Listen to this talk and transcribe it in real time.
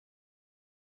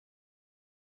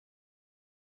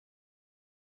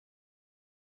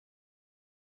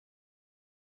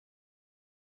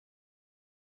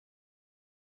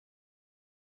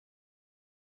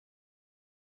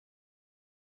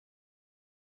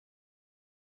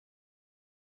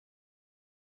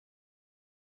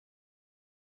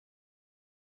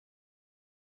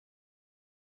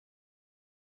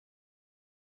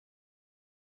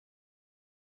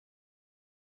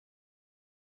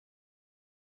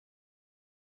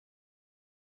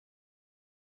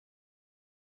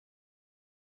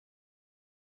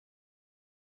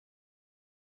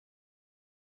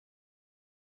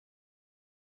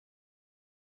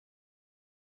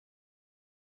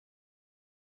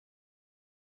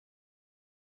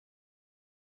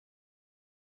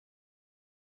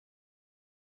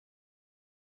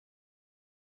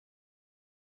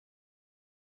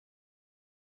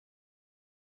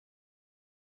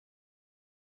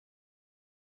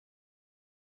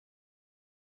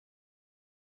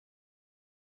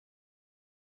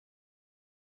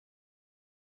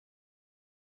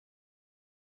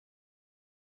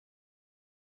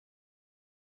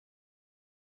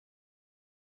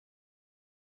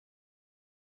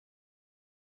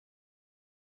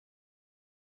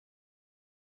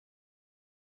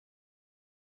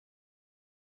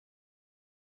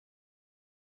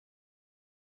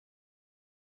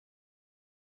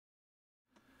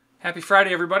Happy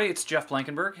Friday, everybody. It's Jeff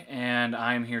Blankenburg, and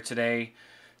I'm here today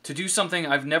to do something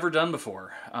I've never done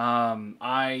before.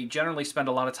 I generally spend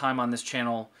a lot of time on this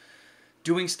channel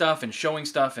doing stuff and showing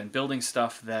stuff and building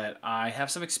stuff that I have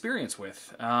some experience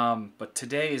with, but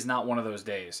today is not one of those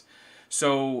days.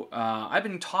 So I've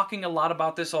been talking a lot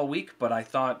about this all week, but I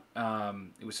thought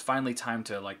it was finally time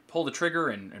to pull the trigger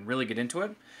and really get into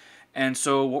it. And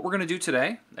so what we're going to do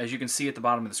today, as you can see at the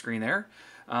bottom of the screen there,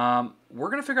 we're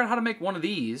going to figure out how to make one of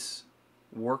these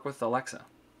work with Alexa.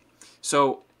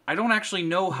 So I don't actually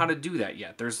know how to do that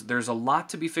yet. There's a lot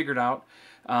to be figured out,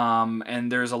 and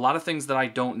there's a lot of things that I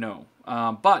don't know.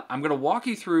 But I'm going to walk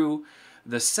you through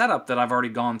the setup that I've already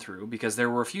gone through, because there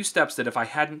were a few steps that if I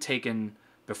hadn't taken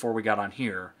before we got on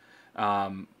here,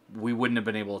 we wouldn't have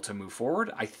been able to move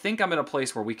forward. I think I'm at a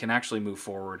place where we can actually move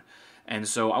forward. And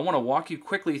so I want to walk you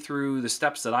quickly through the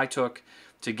steps that I took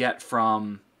to get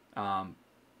from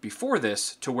before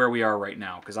this to where we are right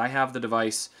now, because I have the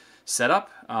device set up,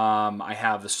 I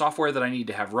have the software that I need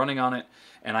to have running on it,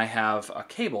 and I have a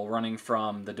cable running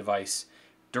from the device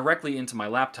directly into my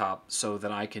laptop so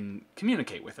that I can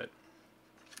communicate with it.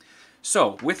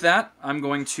 So with that, I'm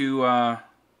going to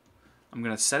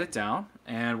set it down,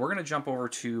 and we're going to jump over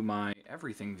to my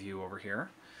everything view over here.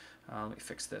 Let me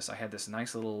fix this. I had this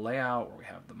nice little layout where we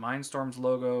have the Mindstorms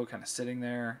logo kind of sitting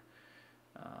there.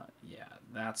 Yeah,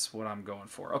 that's what I'm going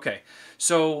for. Okay,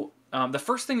 so the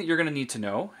first thing that you're going to need to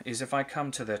know is if I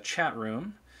come to the chat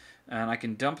room, and I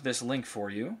can dump this link for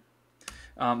you,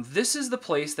 this is the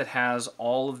place that has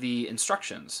all of the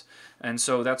instructions. And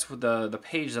so that's the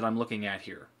page that I'm looking at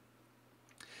here.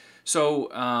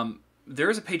 So there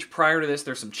is a page prior to this.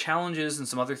 There's some challenges and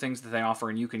some other things that they offer,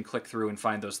 and you can click through and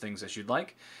find those things as you'd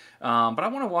like. But I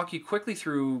want to walk you quickly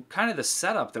through kind of the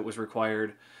setup that was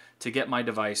required to get my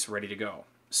device ready to go.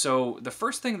 So the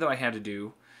first thing that I had to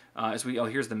do is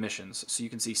here's the missions. So you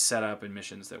can see setup and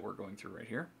missions that we're going through right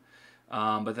here.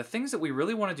 But the things that we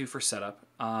really want to do for setup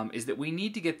is that we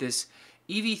need to get this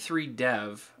EV3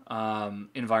 dev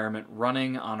environment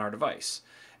running on our device.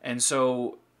 And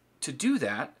so to do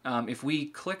that, if we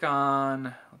click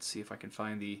on, let's see if I can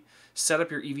find the set up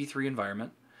your EV3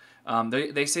 environment.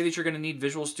 They say that you're going to need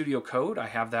Visual Studio Code. I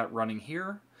have that running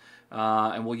here,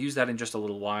 and we'll use that in just a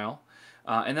little while.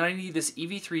 And then I need this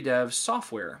EV3 dev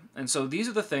software. And so these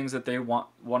are the things that they want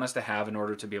us to have in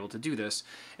order to be able to do this.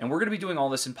 And we're going to be doing all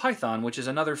this in Python, which is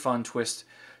another fun twist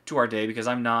to our day because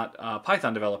I'm not a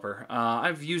Python developer.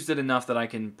 I've used it enough that I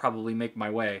can probably make my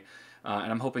way.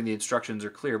 And I'm hoping the instructions are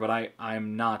clear, but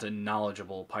I'm not a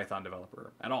knowledgeable Python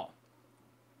developer at all.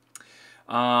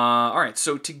 All right,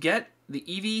 so to get the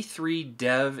EV3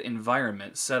 dev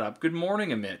environment set up, good morning,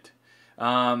 Amit.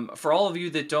 For all of you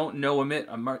that don't know Amit,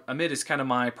 Amit is kind of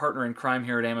my partner in crime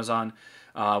here at Amazon.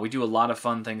 We do a lot of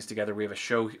fun things together. We have a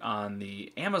show on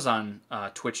the Amazon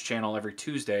Twitch channel every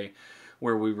Tuesday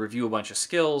where we review a bunch of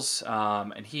skills,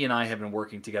 and he and I have been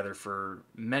working together for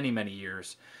many, many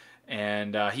years.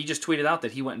 And he just tweeted out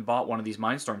that he went and bought one of these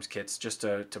Mindstorms kits just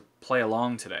to play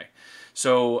along today.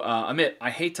 So, Amit,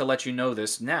 I hate to let you know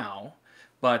this now,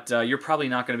 but you're probably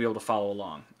not going to be able to follow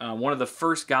along. One of the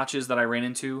first gotchas that I ran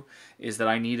into is that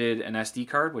I needed an SD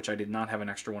card, which I did not have an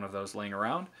extra one of those laying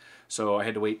around. So I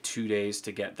had to wait 2 days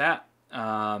to get that.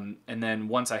 And then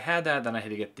once I had that, then I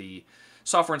had to get the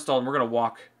software installed, and we're going to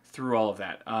walk through all of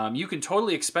that. You can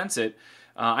totally expense it.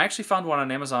 I actually found one on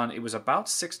Amazon. It was about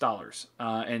 $6.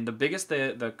 And the biggest,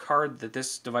 the card that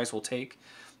this device will take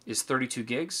is 32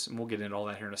 gigs. And we'll get into all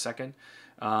that here in a second.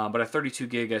 But a 32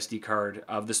 gig SD card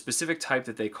of the specific type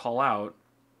that they call out,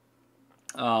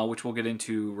 which we'll get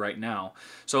into right now.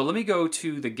 So let me go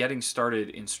to the getting started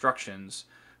instructions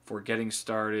for getting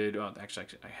started. Oh, actually,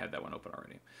 I had that one open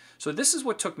already. So this is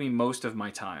what took me most of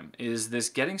my time, is this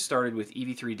getting started with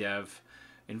EV3 dev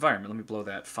environment. Let me blow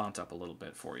that font up a little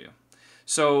bit for you.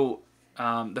 So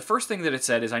the first thing that it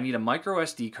said is I need a micro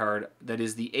SD card that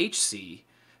is the HC,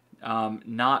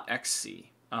 not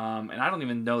XC. And I don't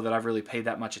even know that I've really paid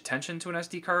that much attention to an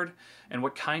SD card and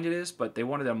what kind it is, but they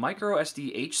wanted a micro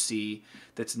SD HC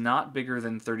that's not bigger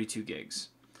than 32 gigs.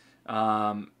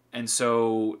 And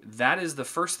so that is the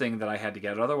first thing that I had to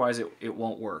get. Otherwise, it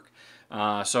won't work.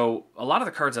 So a lot of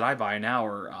the cards that I buy now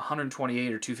are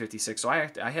 128 or 256. So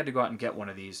I had to go out and get one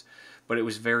of these, but it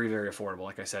was very, very affordable.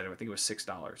 Like I said, I think it was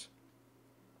 $6,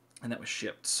 and that was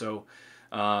shipped. So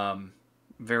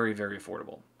very, very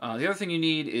affordable. The other thing you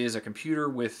need is a computer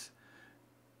with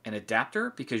an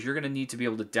adapter, because you're going to need to be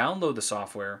able to download the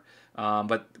software.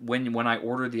 But when I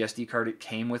ordered the SD card, it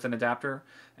came with an adapter,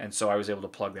 and so I was able to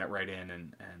plug that right in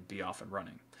and be off and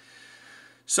running.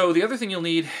 So the other thing you'll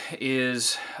need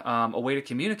is a way to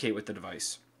communicate with the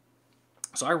device.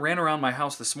 So I ran around my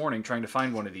house this morning trying to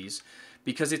find one of these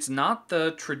because it's not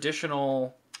the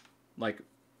traditional like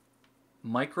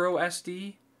micro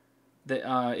SD.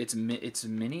 That it's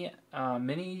mini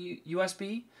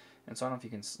USB, and so I don't know if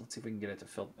you can. Let's see if we can get it to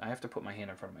fill. I have to put my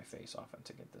hand in front of my face often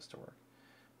to get this to work,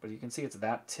 but you can see it's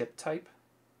that tip type.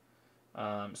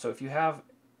 So if you have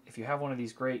one of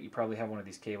these, great. You probably have one of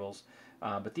these cables,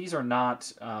 but these are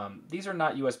not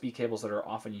USB cables that are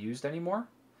often used anymore.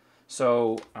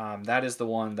 So that is the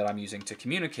one that I'm using to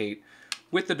communicate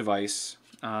with the device.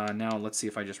 Now let's see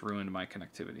if I just ruined my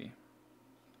connectivity.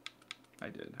 I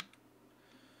did.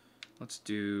 Let's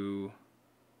do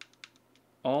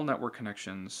all network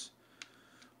connections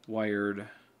wired.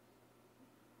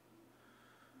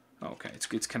 Okay,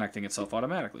 it's connecting itself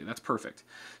automatically. That's perfect.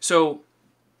 So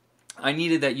I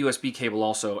needed that USB cable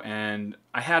also, and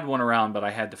I had one around, but I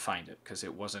had to find it because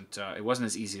it wasn't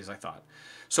as easy as I thought.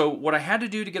 So what I had to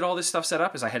do to get all this stuff set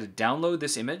up is I had to download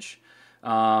this image.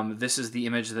 This is the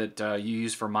image that you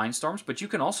use for Mindstorms, but you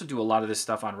can also do a lot of this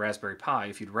stuff on Raspberry Pi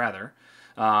if you'd rather.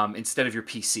 Instead of your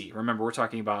PC. Remember, we're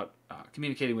talking about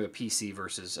communicating with a PC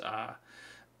versus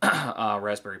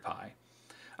Raspberry Pi.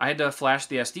 I had to flash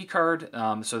the SD card,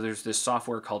 so there's this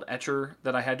software called Etcher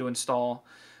that I had to install.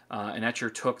 And Etcher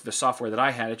took the software that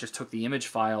I had, it just took the image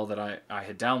file that I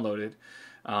had downloaded,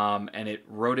 and it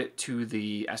wrote it to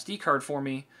the SD card for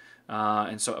me.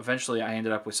 And so eventually I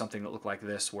ended up with something that looked like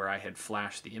this, where I had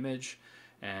flashed the image,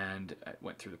 and I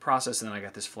went through the process, and then I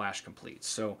got this flash complete.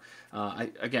 So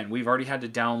again, we've already had to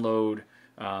download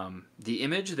the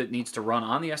image that needs to run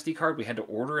on the SD card. We had to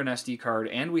order an SD card,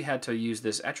 and we had to use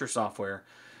this Etcher software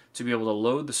to be able to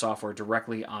load the software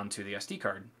directly onto the SD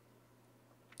card.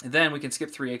 And then we can skip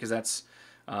 3A because that's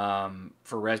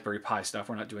for Raspberry Pi stuff.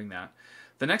 We're not doing that.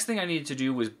 The next thing I needed to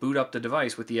do was boot up the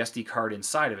device with the SD card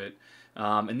inside of it.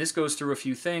 And this goes through a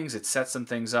few things. It sets some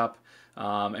things up.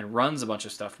 And runs a bunch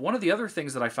of stuff. One of the other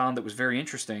things that I found that was very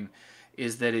interesting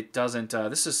is that it doesn't.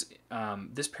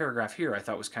 This paragraph here I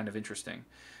thought was kind of interesting.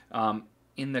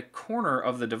 In the corner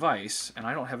of the device, and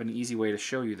I don't have an easy way to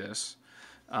show you this,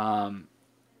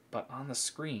 but on the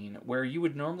screen where you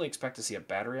would normally expect to see a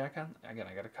battery icon. Again,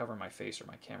 I got to cover my face or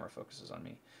my camera focuses on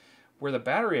me. Where the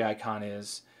battery icon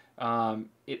is,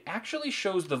 it actually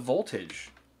shows the voltage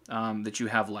that you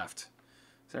have left.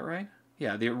 Is that right?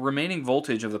 Yeah, the remaining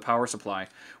voltage of the power supply,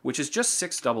 which is just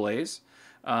 6 AA's.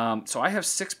 So I have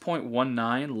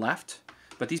 6.19 left,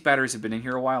 but these batteries have been in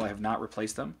here a while. I have not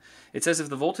replaced them. It says if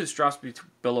the voltage drops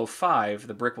below 5,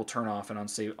 the brick will turn off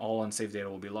and all unsaved data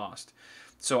will be lost.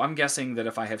 So I'm guessing that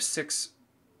if I have 6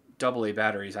 AA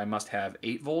batteries, I must have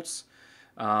 8 volts.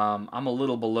 I'm a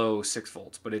little below 6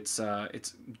 volts, but it's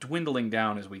dwindling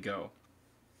down as we go.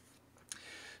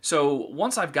 So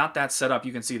once I've got that set up,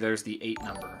 you can see there's the 8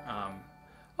 number.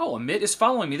 Oh, Amit is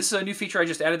following me. This is a new feature I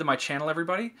just added to my channel,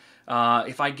 everybody.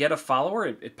 If I get a follower,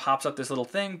 it pops up this little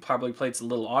thing, probably plays a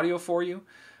little audio for you.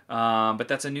 But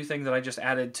that's a new thing that I just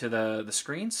added to the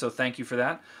screen, so thank you for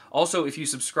that. Also, if you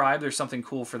subscribe, there's something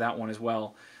cool for that one as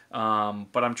well.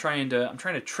 But I'm trying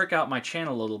to trick out my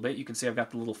channel a little bit. You can see I've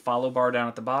got the little follow bar down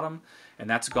at the bottom, and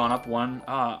that's gone up one.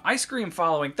 Ice cream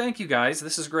following. Thank you guys.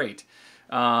 This is great.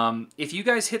 If you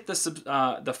guys hit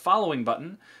the following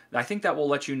button, I think that will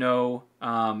let you know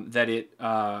that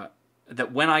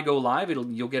when I go live,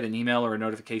 you'll get an email or a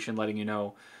notification letting you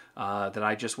know that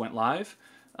I just went live.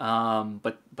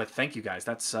 But thank you guys.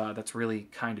 That's really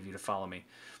kind of you to follow me.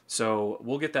 So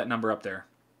we'll get that number up there.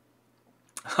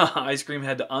 Ice Cream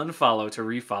had to unfollow to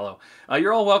refollow.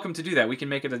 You're all welcome to do that. We can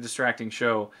make it a distracting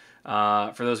show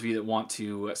for those of you that want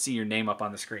to see your name up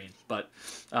on the screen. But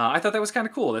I thought that was kind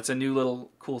of cool. That's a new little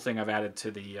cool thing I've added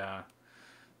to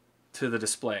the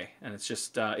display, and it's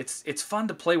just it's fun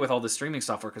to play with all the streaming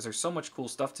software because there's so much cool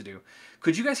stuff to do.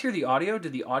 Could you guys hear the audio?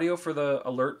 Did the audio for the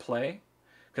alert play?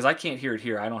 Because I can't hear it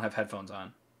here. I don't have headphones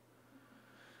on.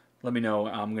 Let me know.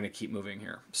 I'm going to keep moving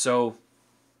here. So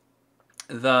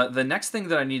the next thing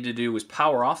that I need to do was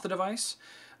power off the device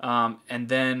and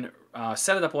then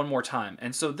set it up one more time.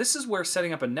 And so this is where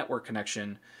setting up a network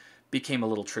connection became a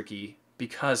little tricky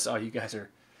because you guys are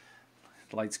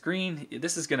lights green.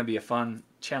 This is going to be a fun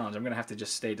challenge. I'm going to have to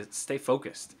just stay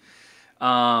focused.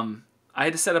 I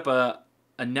had to set up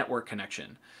a network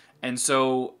connection. And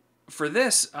so for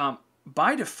this,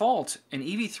 by default, an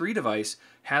EV3 device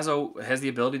has the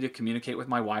ability to communicate with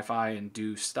my Wi-Fi and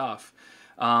do stuff.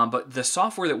 But the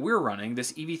software that we're running,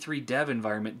 this EV3 dev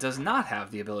environment, does not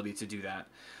have the ability to do that.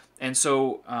 And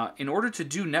so in order to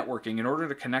do networking, in order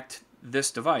to connect this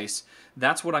device,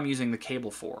 that's what I'm using the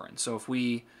cable for. And so if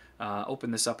we open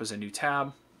this up as a new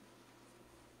tab,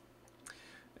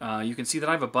 you can see that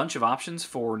I have a bunch of options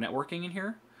for networking in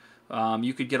here.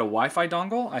 You could get a Wi-Fi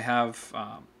dongle.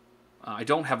 I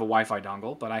don't have a Wi-Fi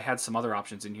dongle, but I had some other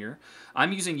options in here.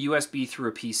 I'm using USB through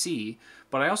a PC,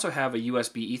 but I also have a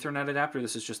USB Ethernet adapter.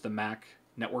 This is just the Mac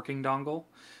networking dongle.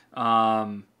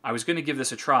 I was going to give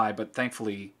this a try, but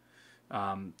thankfully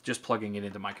just plugging it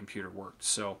into my computer worked.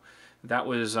 So that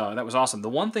was awesome. The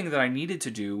one thing that I needed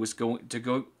to do was go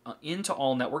into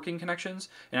all networking connections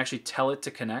and actually tell it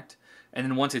to connect. And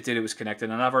then once it did, it was connected.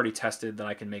 And I've already tested that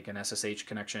I can make an SSH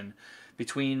connection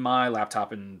between my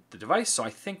laptop and the device. So I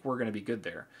think we're going to be good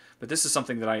there. But this is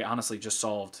something that I honestly just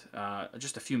solved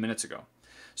just a few minutes ago.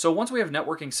 So once we have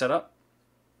networking set up,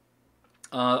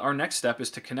 our next step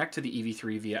is to connect to the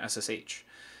EV3 via SSH.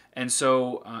 And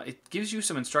so it gives you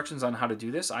some instructions on how to do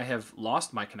this. I have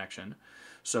lost my connection.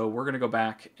 So we're going to go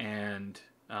back and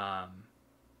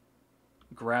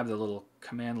grab the little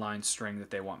command line string that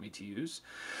they want me to use,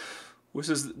 which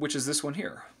is this one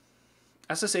here.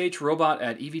 SSH robot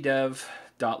at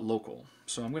evdev.local.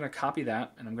 So I'm going to copy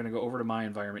that, and I'm going to go over to my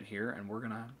environment here, and we're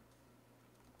going to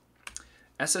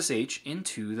SSH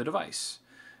into the device.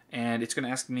 And it's going to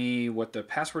ask me what the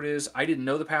password is. I didn't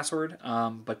know the password,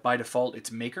 but by default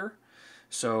it's maker.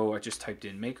 So I just typed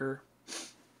in maker.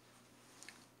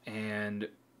 And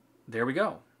there we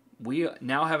go. We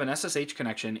now have an SSH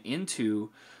connection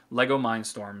into Lego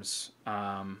Mindstorms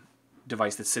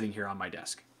device that's sitting here on my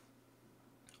desk.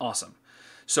 Awesome.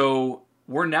 So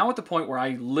we're now at the point where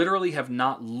I literally have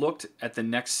not looked at the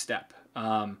next step.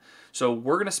 So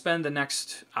we're going to spend the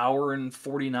next hour and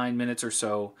 49 minutes or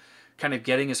so kind of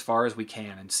getting as far as we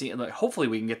can and see. Hopefully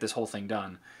we can get this whole thing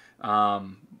done,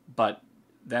 but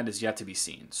that is yet to be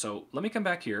seen. So let me come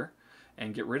back here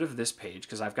and get rid of this page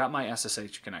because I've got my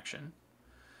SSH connection.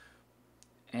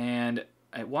 And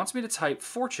it wants me to type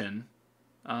fortune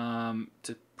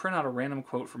to print out a random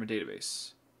quote from a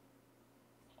database.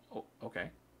 Oh,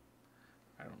 okay.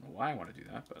 I don't know why I want to do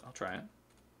that, but I'll try it.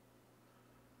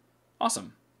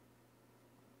 Awesome.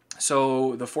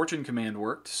 So the fortune command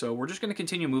worked. So we're just going to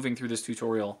continue moving through this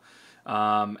tutorial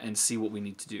and see what we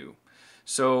need to do.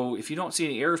 So if you don't see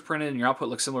any errors printed and your output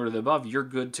looks similar to the above, you're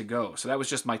good to go. So that was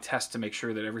just my test to make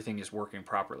sure that everything is working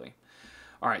properly.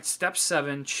 All right, step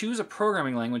 7, choose a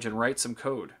programming language and write some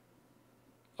code.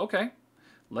 Okay,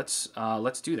 let's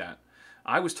do that.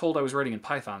 I was told I was writing in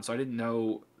Python, so I didn't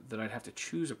know that I'd have to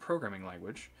choose a programming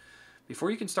language.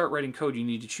 Before you can start writing code, you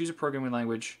need to choose a programming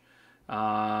language,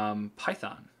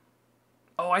 Python.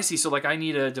 Oh, I see. So like I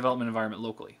need a development environment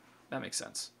locally. That makes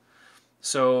sense.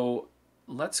 So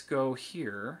let's go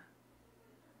here.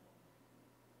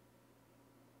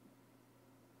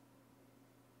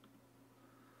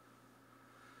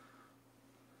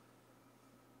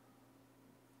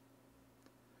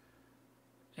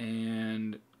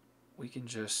 And we can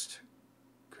just,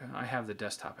 I have the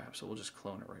desktop app, so we'll just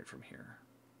clone it right from here.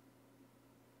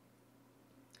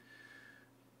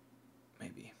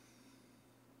 Maybe.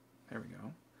 There we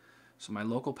go. So my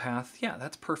local path, yeah,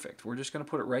 that's perfect. We're just going to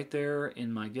put it right there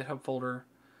in my GitHub folder.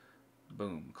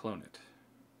 Boom, clone it.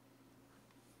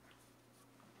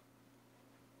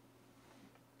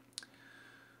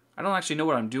 I don't actually know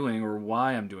what I'm doing or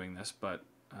why I'm doing this, but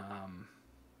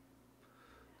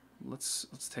let's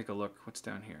take a look. What's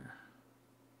down here?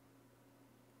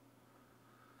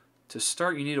 To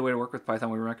start, you need a way to work with Python.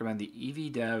 We recommend the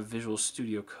EVDev Visual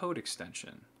Studio Code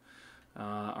extension.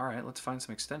 All right, let's find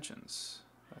some extensions.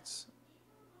 That's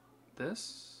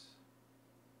this.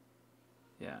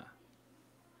 Yeah.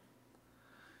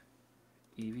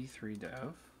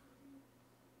 EV3Dev.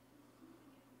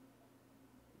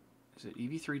 Is it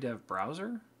EV3Dev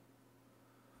Browser?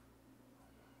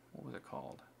 What was it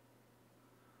called?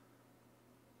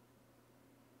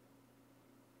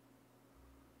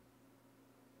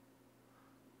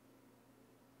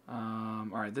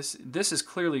 All right, this is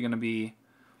clearly going to be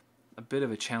a bit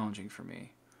of a challenging for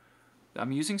me.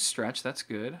 I'm using Stretch, that's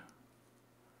good.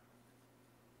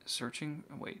 Searching,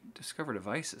 wait, discover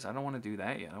devices. I don't want to do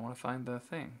that yet. I want to find the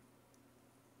thing.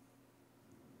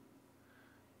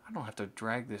 I don't have to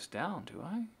drag this down, do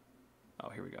I? Oh,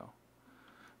 here we go.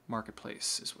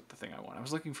 Marketplace is what the thing I want. I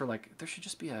was looking for, like, there should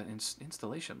just be an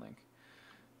installation link.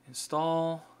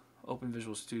 Install, open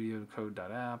Visual Studio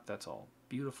Code.app. That's all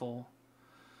beautiful.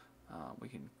 We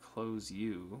can close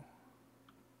you.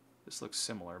 This looks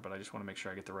similar, but I just want to make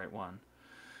sure I get the right one.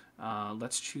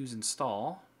 Let's choose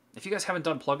install. If you guys haven't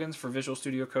done plugins for Visual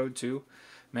Studio Code too,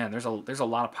 man, there's a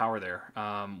lot of power there.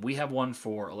 We have one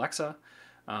for Alexa.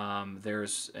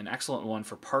 There's an excellent one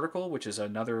for Particle, which is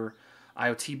another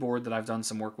IoT board that I've done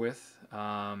some work with.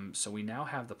 So we now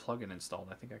have the plugin installed.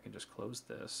 I think I can just close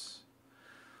this.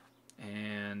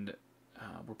 And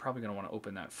we're probably going to want to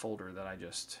open that folder that I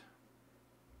just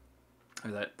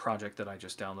or that project that I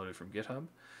just downloaded from GitHub.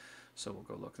 So we'll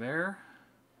go look there.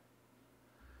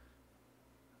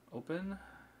 Open.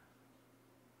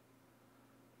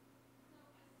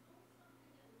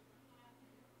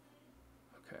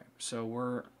 Okay,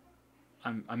 so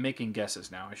I'm making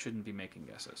guesses now. I shouldn't be making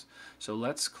guesses. So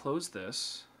let's close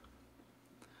this.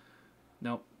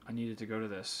 Nope, I needed to go to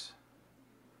this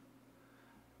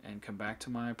and come back to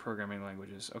my programming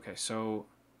languages. Okay, so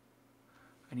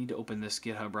I need to open this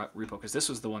GitHub repo because this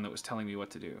was the one that was telling me what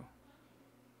to do.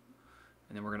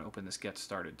 And then we're going to open this get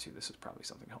started too. This is probably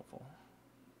something helpful.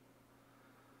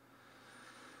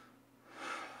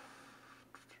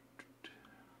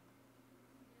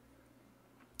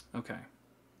 Okay.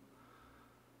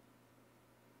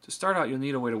 To start out, you'll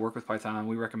need a way to work with Python.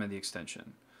 We recommend the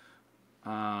extension.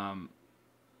 The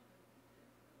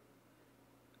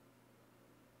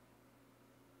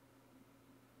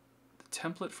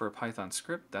template for a Python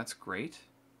script, that's great.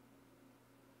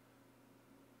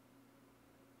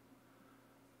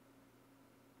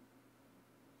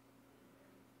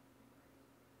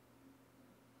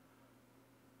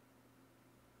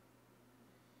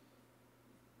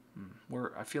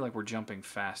 I feel like we're jumping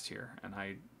fast here, and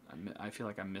I feel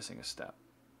like I'm missing a step.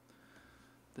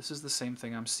 This is the same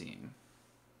thing I'm seeing.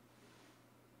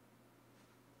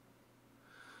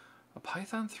 A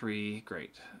Python 3,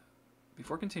 great.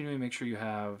 Before continuing, make sure you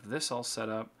have this all set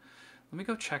up. Let me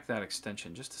go check that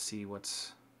extension just to see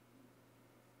what's...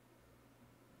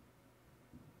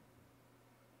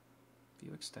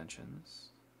 View extensions.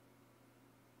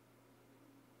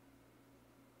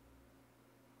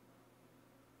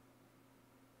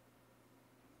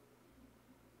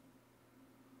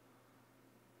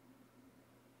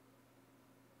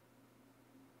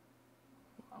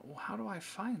 Well, how do I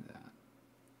find that?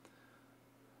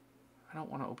 I don't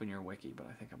want to open your wiki, but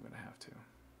I think I'm going to have to.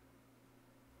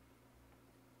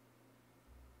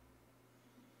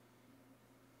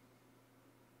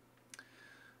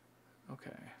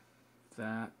 Okay,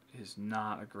 that is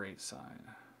not a great sign.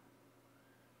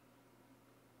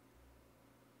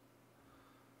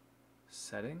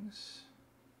 Settings?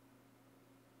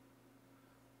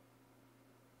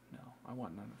 No, I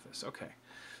want none of this. Okay,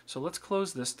 so let's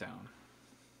close this down.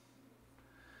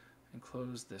 And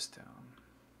close this down.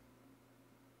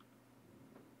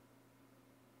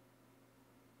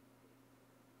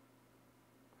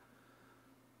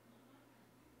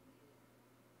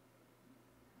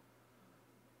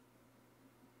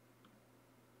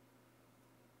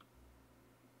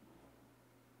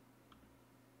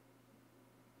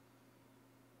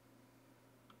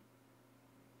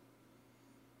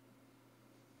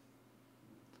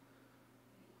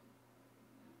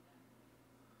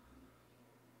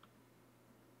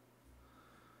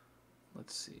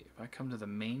 Let's see, if I come to the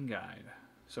main guide,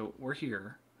 so we're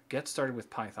here, get started with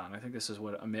Python. I think this is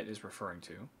what Amit is referring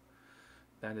to.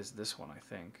 That is this one, I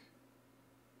think.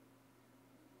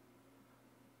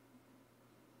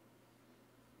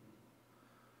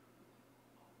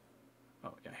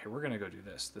 Oh yeah, here we're gonna go do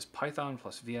this. This Python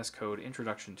plus VS Code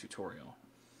introduction tutorial.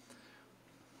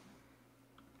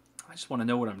 I just want to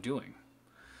know what I'm doing.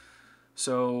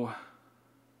 So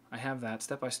I have that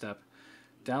step by step.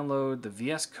 Download the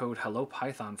VS Code Hello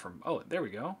Python from, oh, there we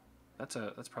go. That's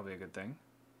probably a good thing.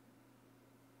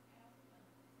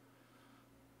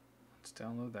 Let's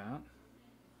download that.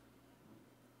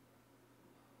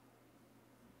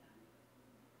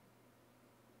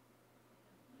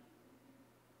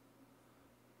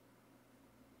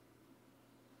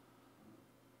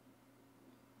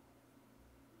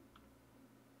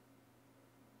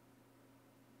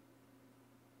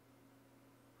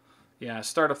 Yeah,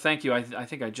 startup, thank you. I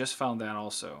think I just found that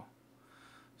also.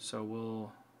 So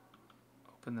we'll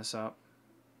open this up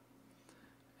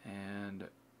and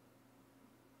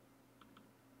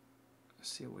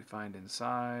see what we find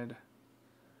inside.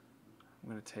 I'm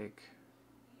going to take...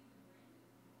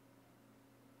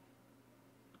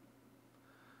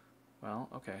 Well,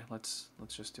 okay, let's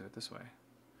just do it this way.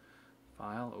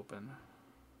 File, open.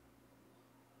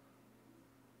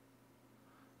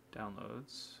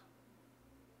 Downloads.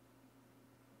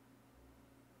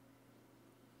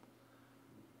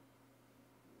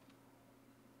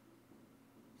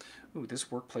 Ooh,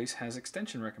 this workplace has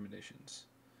extension recommendations.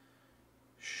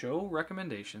 Show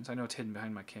recommendations. I know it's hidden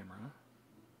behind my camera.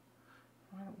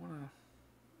 I don't want to...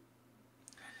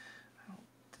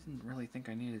 didn't really think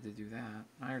I needed to do that.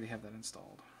 I already have that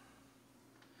installed.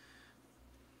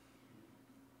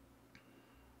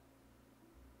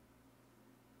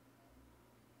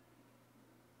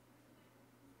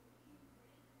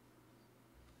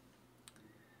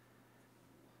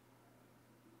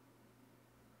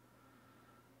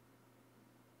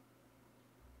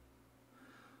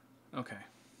 Okay.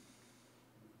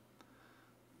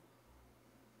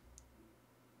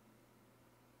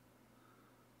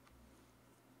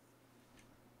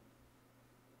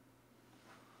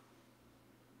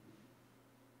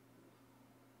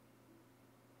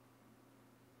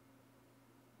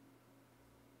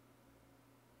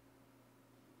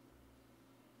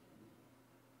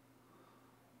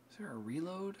 Is there a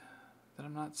reload that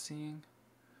I'm not seeing?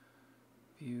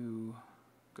 View,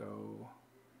 go.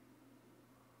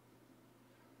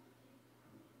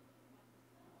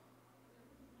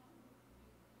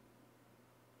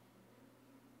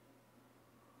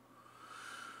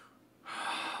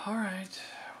 All right,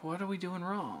 what are we doing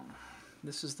wrong?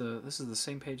 This is the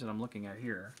same page that I'm looking at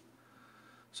here.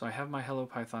 So I have my Hello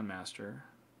Python master.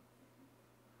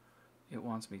 It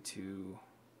wants me to.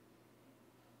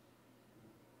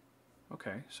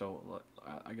 Okay, so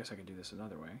I guess I could do this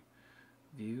another way.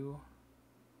 View.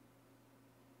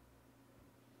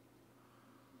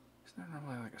 Isn't there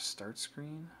normally like a start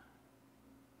screen?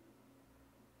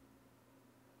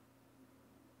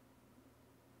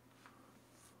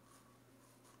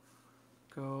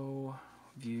 Go,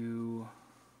 view.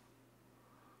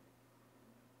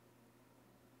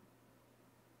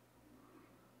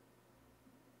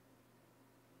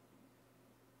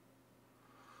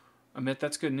 Amit,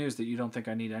 that's good news that you don't think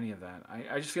I need any of that.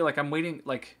 I just feel like I'm waiting,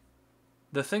 like,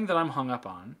 the thing that I'm hung up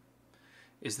on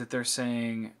is that they're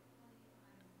saying,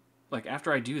 like,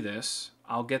 after I do this,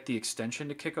 I'll get the extension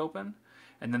to kick open,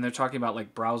 and then they're talking about,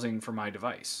 like, browsing for my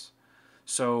device.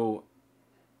 So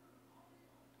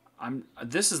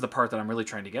this is the part that I'm really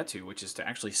trying to get to, which is to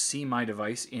actually see my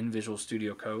device in Visual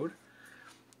Studio Code,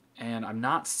 and I'm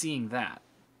not seeing that.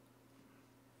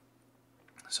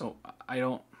 So I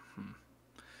don't...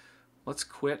 Let's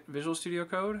quit Visual Studio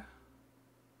Code.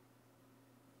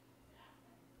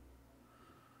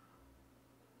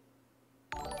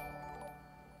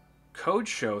 Code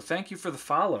Show, thank you for the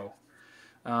follow.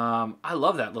 I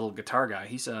love that little guitar guy.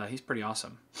 He's pretty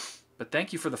awesome. But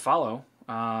thank you for the follow.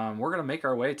 We're gonna make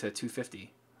our way to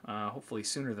 250, hopefully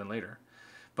sooner than later.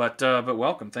 But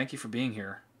welcome. Thank you for being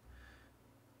here.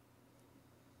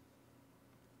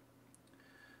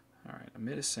 All right,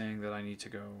 Amit is saying that I need to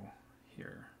go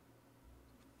here.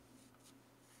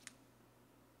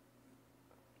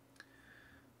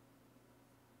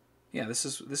 Yeah, this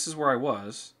is where I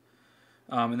was,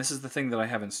 and this is the thing that I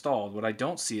have installed. What I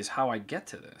don't see is how I get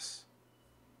to this.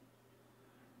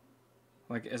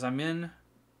 Like, as I'm in...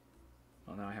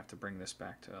 Well, now I have to bring this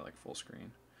back to, like, full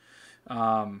screen. As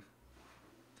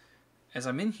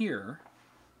I'm in here...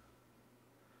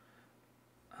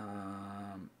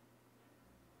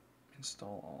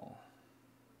 install all.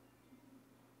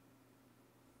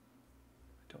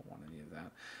 I don't want any of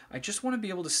that. I just want to be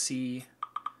able to see...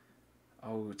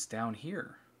 Oh, it's down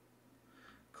here.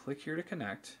 Click here to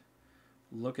connect.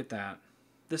 Look at that.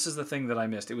 This is the thing that I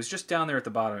missed. It was just down there at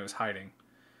the bottom. It was hiding.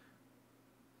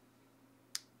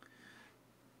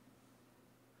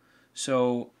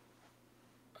 So,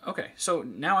 okay. So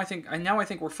now I think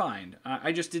we're fine.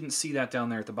 I just didn't see that down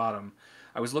there at the bottom.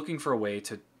 I was looking for a way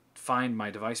to find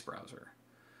my device browser.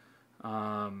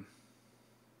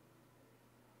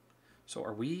 So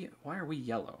why are we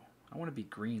yellow? I want to be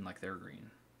green like they're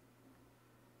green.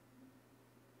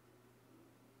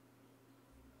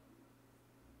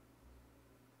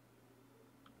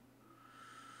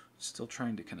 Still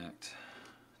trying to connect.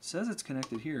 It says it's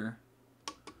connected here.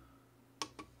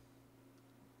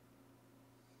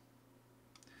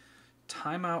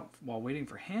 Timeout while waiting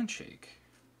for handshake.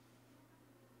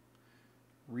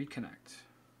 Reconnect.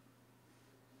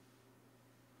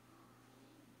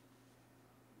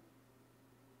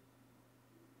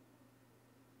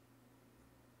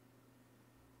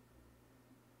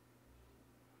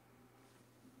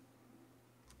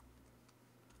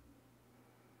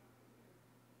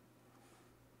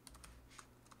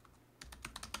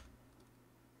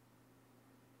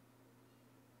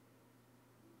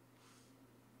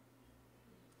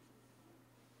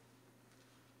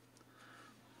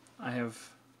 Let's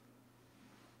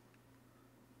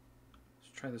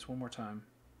try this one more time.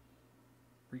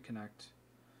 Reconnect.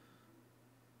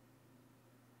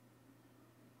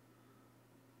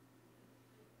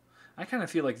 I kind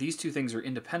of feel like these two things are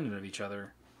independent of each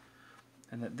other,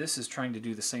 and that this is trying to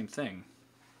do the same thing.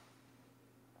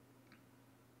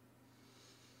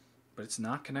 But it's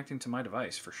not connecting to my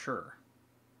device for sure.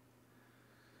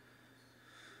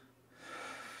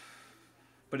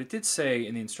 But it did say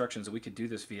in the instructions that we could do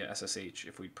this via SSH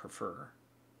if we'd prefer.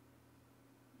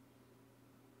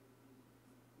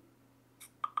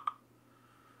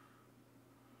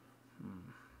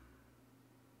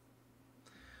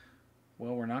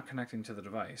 Well, we're not connecting to the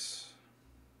device.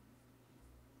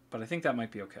 But I think that might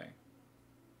be okay.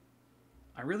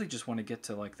 I really just want to get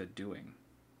to, like, the doing.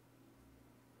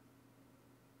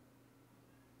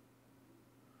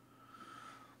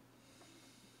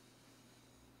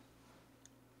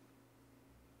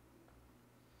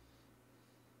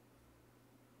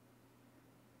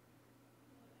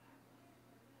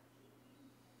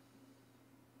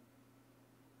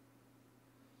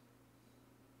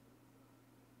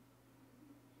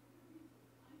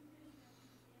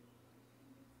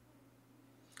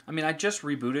 I mean, I just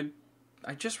rebooted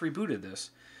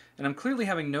this, and I'm clearly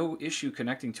having no issue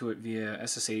connecting to it via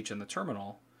SSH in the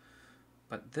terminal,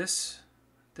 but this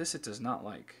it does not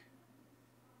like.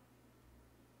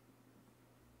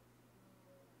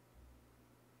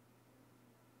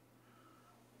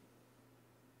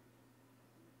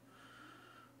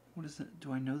 What is it?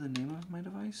 Do I know the name of my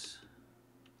device?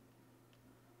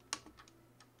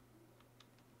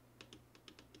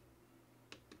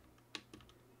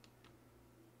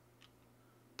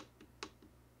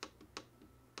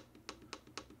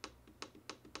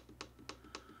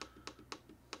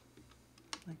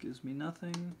 That gives me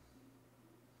nothing.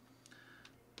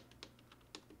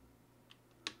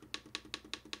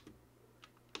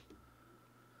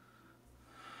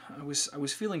 I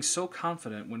was feeling so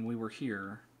confident when we were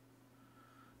here,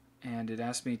 and it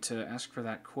asked me to ask for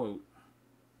that quote,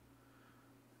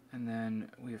 and then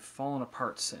we have fallen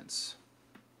apart since.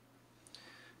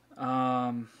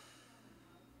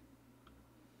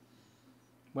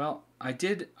 Well, I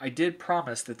did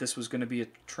promise that this was going to be a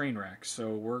train wreck,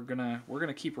 so we're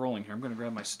gonna keep rolling here. I'm gonna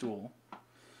grab my stool.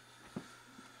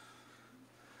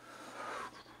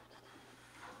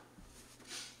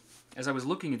 As I was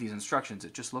looking at these instructions,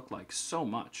 it just looked like so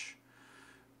much.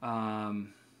 Okay,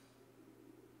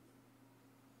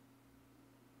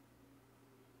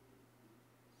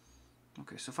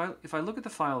 so if I look at the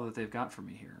file that they've got for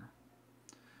me here,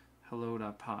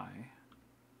 hello.py.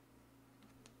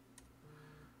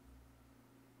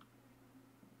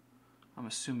 I'm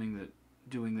assuming that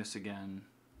doing this again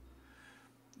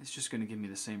is just going to give me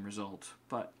the same result,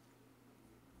 but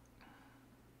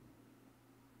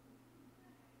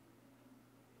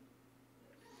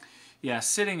yeah,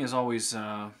 sitting is always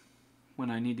when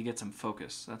I need to get some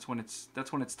focus. That's when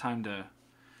it's time to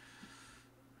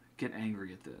get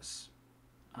angry at this.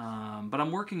 But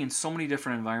I'm working in so many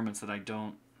different environments that I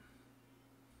don't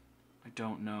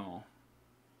know.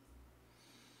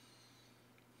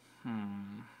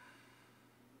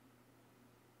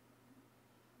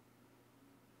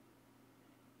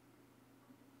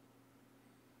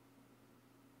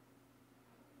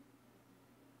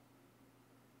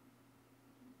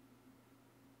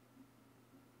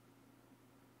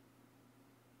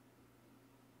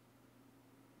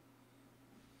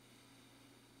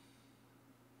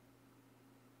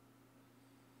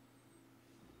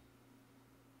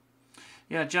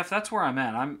 Yeah, Jeff, that's where I'm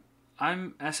at.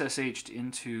 I'm SSH'd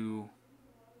into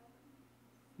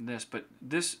this, but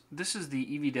this is the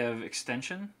EVDev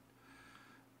extension,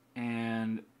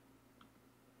 and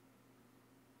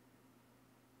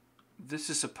this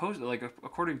is supposed to, like,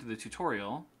 according to the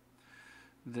tutorial,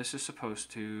 this is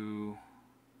supposed to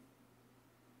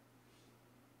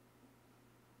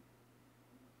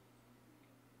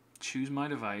choose my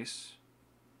device,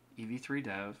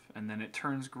 EV3Dev, and then it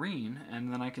turns green,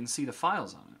 and then I can see the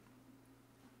files on it.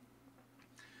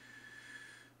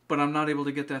 But I'm not able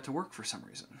to get that to work for some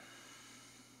reason.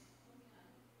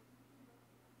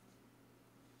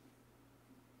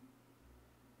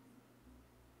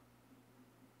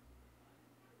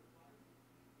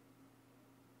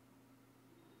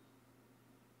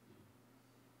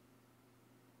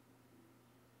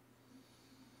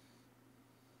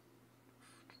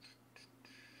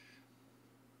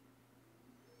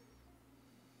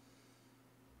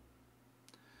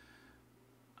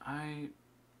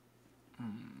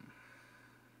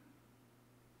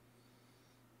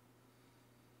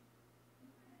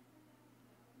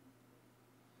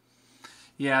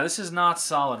 Yeah, this is not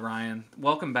solid, Ryan.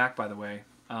 Welcome back, by the way.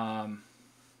 I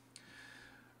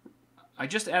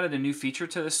just added a new feature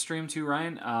to this stream too,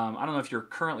 Ryan. I don't know if you're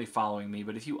currently following me,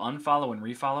 but if you unfollow and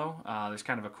refollow, there's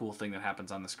kind of a cool thing that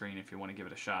happens on the screen if you want to give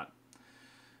it a shot.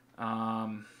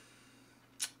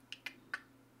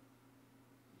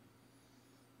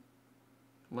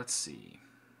 Let's see.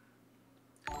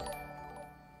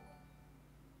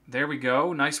 There we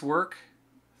go. Nice work.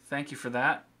 Thank you for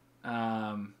that.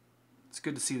 It's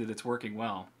good to see that it's working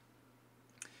well.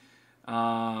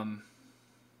 Man,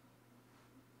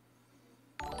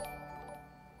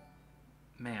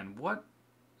 what?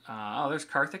 Oh, there's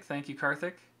Karthik. Thank you,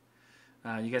 Karthik.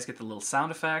 You guys get the little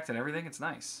sound effect and everything. It's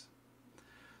nice.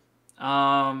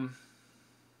 Um,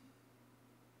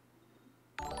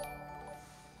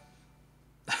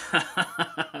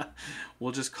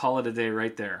 we'll just call it a day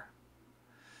right there.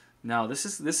 No, this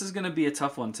is going to be a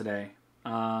tough one today.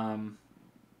 Okay,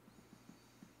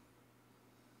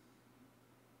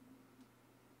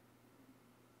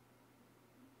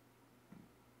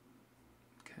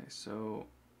 so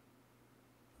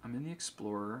I'm in the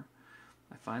Explorer.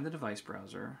 I find the device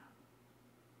browser.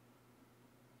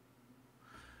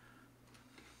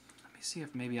 Let me see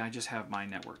if maybe I just have my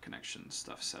network connection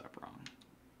stuff set up wrong.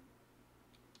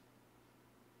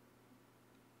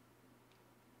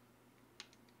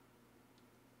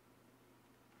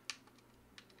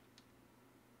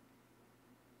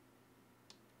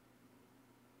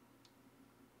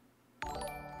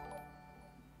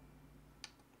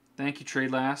 Thank you,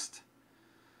 Trade Last.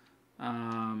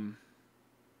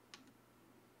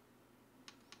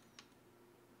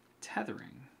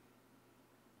 Tethering.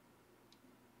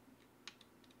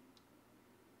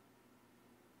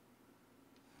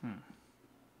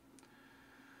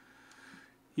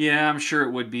 Yeah, I'm sure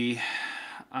it would be.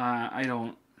 I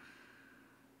don't.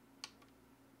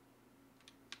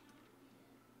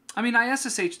 I mean, I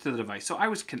SSH to the device, so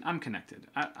I'm connected.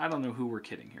 I don't know who we're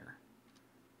kidding here.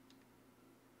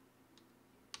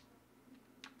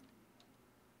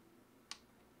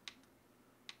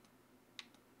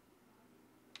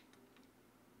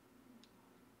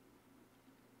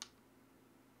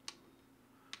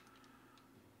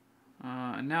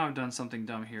 And now I've done something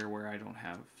dumb here where I don't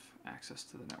have access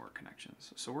to the network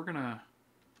connections. So we're gonna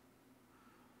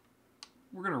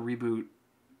reboot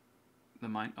the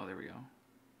Mind. Oh, there we go.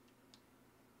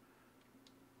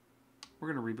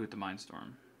 We're gonna reboot the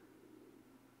Mindstorm.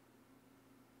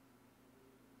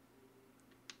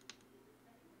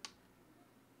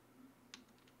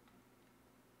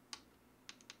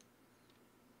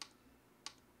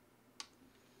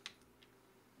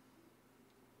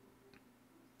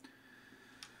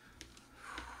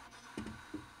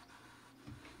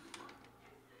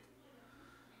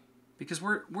 Because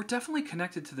we're definitely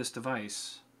connected to this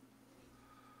device.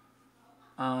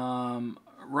 Ryan,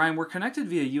 we're connected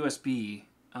via USB.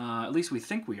 At least we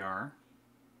think we are.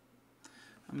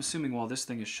 I'm assuming while this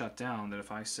thing is shut down that if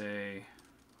I say...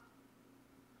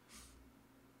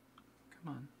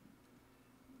 Come on.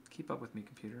 Keep up with me,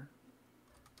 computer.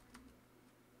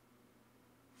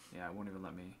 Yeah, it won't even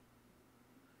let me.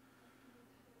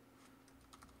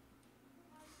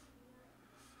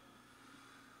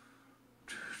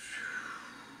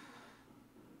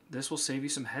 This will save you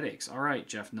some headaches. All right,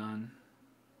 Jeff Nunn.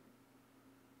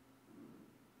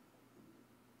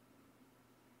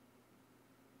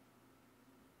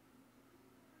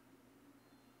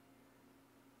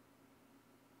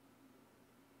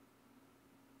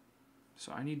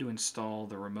 So I need to install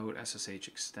the remote SSH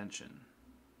extension.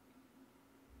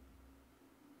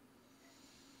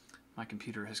 My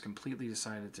computer has completely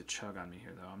decided to chug on me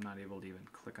here, though. I'm not able to even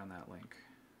click on that link.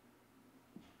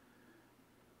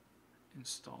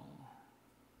 Install.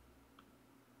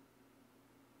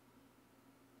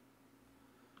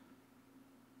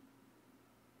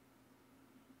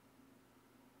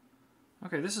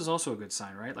 Okay, this is also a good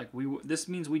sign, right? Like this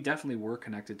means we definitely were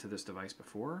connected to this device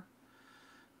before.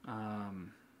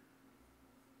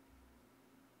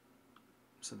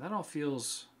 So that all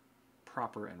feels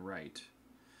proper and right.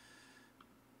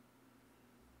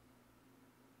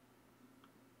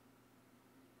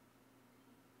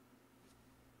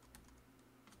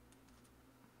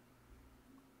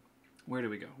 Where do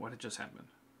we go? What had just happened?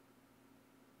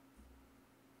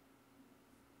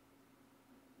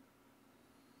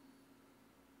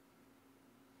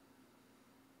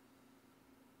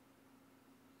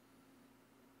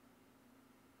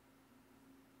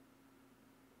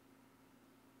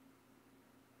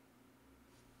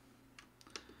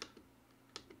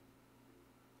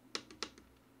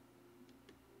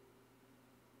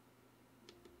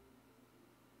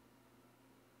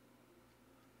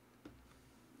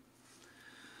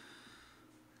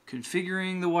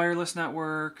 Configuring the wireless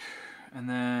network, and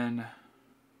then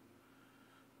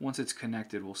once it's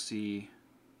connected, we'll see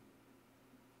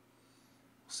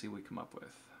what we come up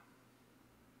with.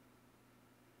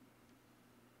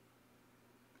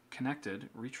 Connected,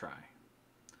 retry.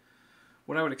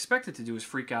 What I would expect it to do is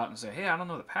freak out and say, hey, I don't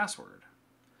know the password.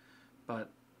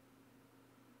 But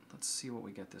let's see what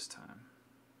we get this time.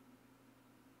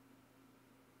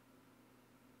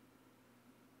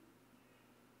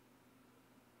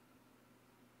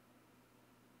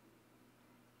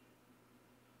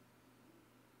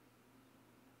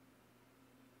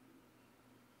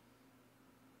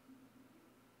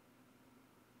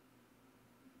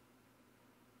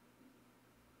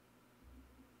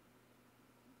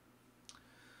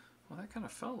 that kind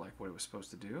of felt like what it was supposed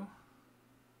to do.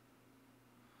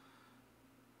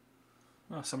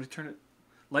 Oh, somebody turned it...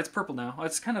 Light's purple now. Oh,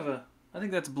 it's kind of a... I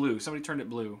think that's blue. Somebody turned it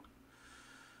blue.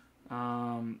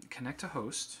 Connect to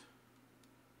host.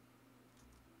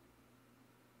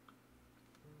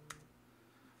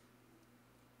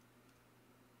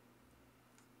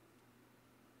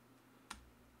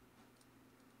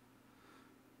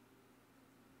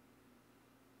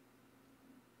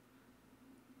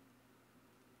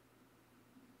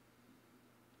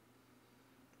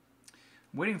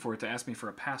 I'm waiting for it to ask me for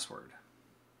a password.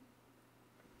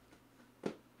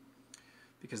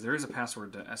 Because there is a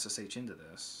password to SSH into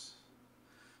this.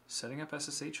 Setting up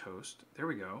SSH host. There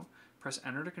we go. Press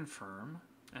enter to confirm.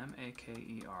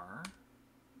 M-A-K-E-R.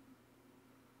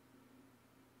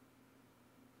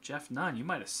 Jeff Nunn, you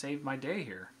might have saved my day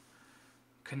here.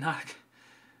 Could not...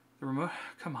 The remote...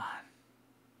 Come on.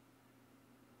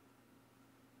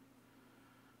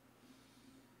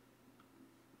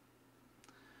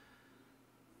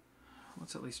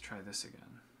 Let's at least try this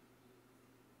again.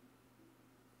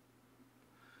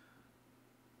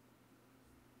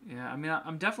 Yeah, I mean,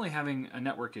 I'm definitely having a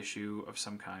network issue of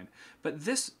some kind, but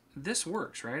this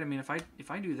works, right? I mean, if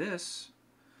I do this,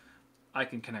 I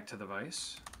can connect to the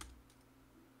device,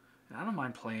 and I don't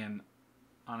mind playing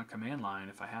on a command line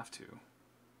if I have to.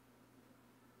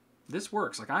 This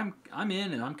works. Like I'm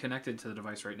in and I'm connected to the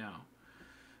device right now.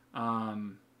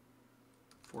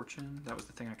 Fortune, that was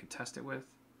the thing I could test it with.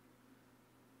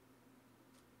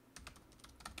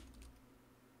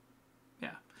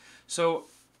 Yeah, so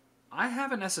I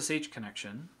have an SSH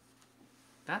connection.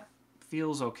 That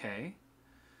feels okay.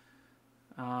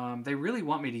 They really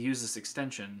want me to use this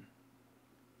extension.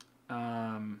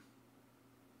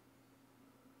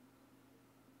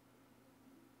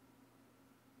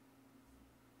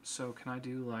 So can I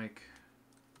do like...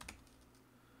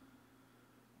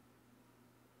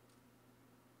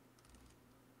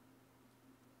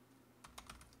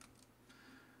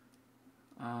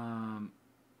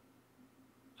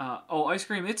 oh, ice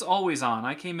cream, it's always on.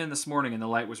 I came in this morning and the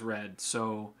light was red,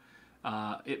 so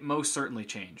it most certainly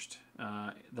changed.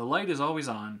 The light is always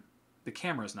on. The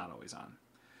camera is not always on.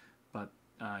 But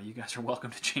you guys are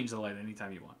welcome to change the light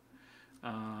anytime you want.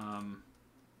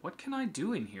 What can I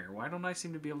do in here? Why don't I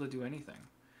seem to be able to do anything?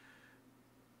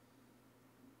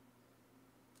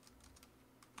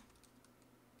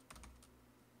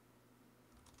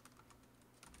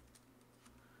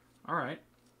 All right.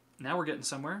 Now we're getting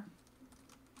somewhere.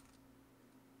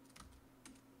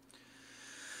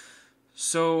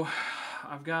 So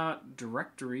I've got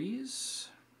directories.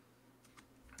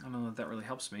 I don't know if that really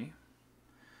helps me.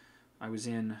 I was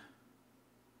in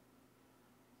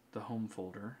the home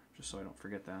folder, just so I don't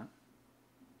forget that.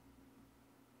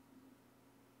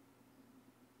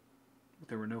 But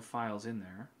there were no files in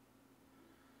there.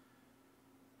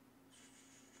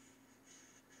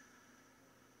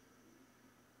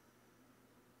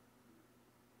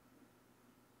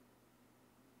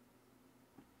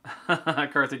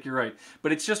 Karthik, you're right,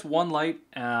 but it's just one light,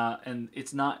 and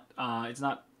it's not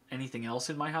anything else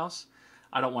in my house.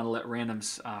 I don't want to let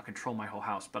randoms control my whole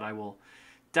house, but I will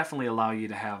definitely allow you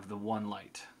to have the one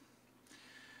light.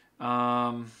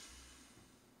 Yeah,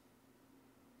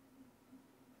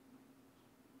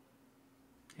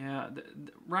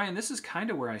 Ryan, this is kind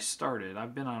of where I started.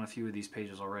 I've been on a few of these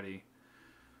pages already.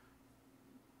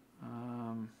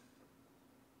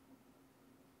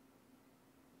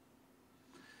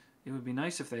 It would be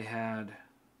nice if they had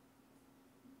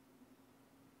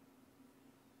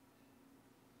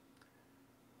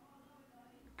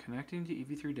connecting to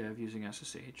EV3Dev using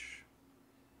SSH.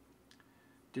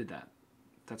 Did that.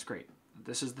 That's great.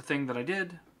 This is the thing that I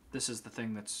did. This is the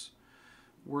thing that's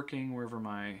working wherever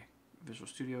my Visual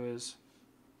Studio is.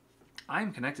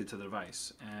 I'm connected to the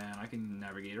device, and I can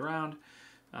navigate around.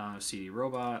 CD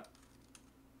robot.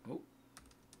 Oh.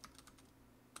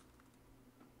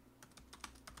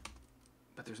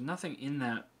 But there's nothing in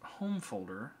that home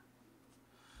folder.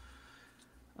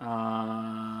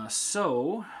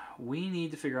 So we need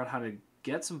to figure out how to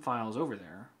get some files over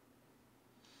there.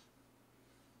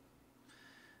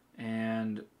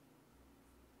 And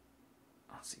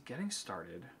let's see, getting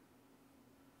started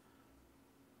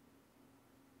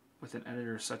with an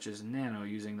editor such as Nano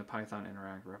using the Python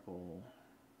Interact REPL.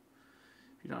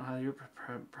 If you don't know how, you're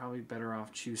probably better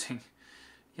off choosing.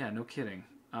 Yeah, no kidding.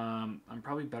 I'm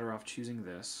probably better off choosing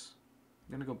this.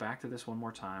 I'm going to go back to this one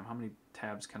more time. How many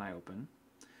tabs can I open?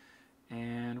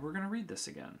 And we're going to read this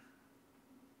again.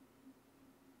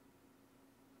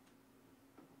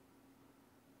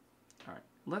 All right,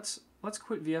 let's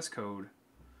quit VS Code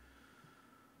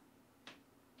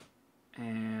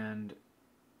and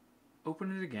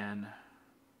Open it again.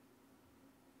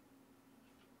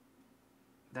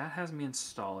 That has me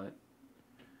install it.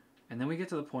 And then we get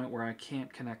to the point where I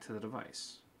can't connect to the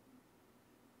device.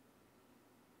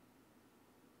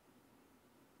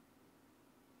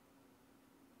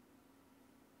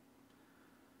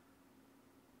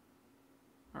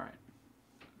 All right.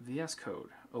 VS Code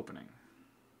opening.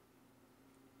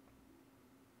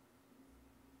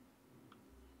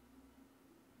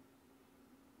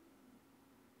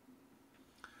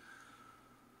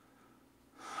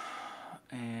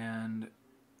 And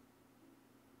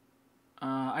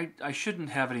I shouldn't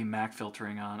have any MAC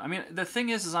filtering on. I mean, the thing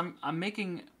is I'm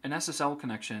making an SSL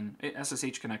connection,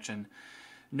 SSH connection,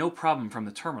 no problem from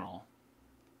the terminal.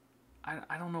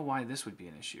 I don't know why this would be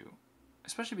an issue,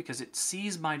 especially because it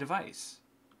sees my device.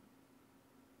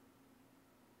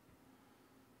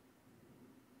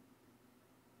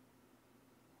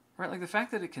 Right, like the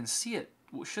fact that it can see it,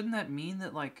 shouldn't that mean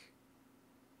that like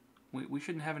we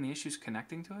shouldn't have any issues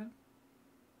connecting to it?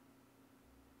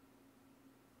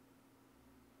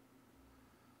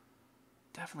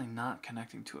 Definitely not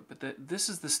connecting to it, but this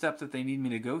is the step that they need me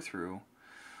to go through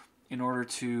in order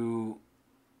to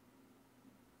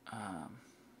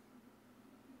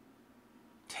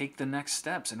take the next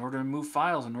steps, in order to move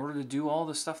files, in order to do all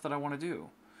the stuff that I want to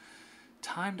do.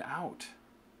 Timed out.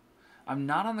 I'm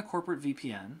not on the corporate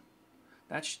VPN.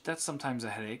 That's sometimes a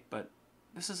headache, but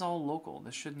this is all local.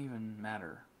 This shouldn't even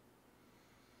matter.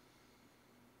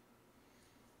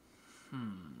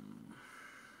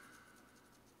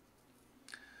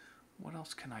 What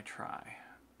else can I try?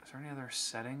 Is there any other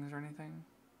settings or anything?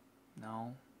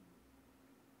 No.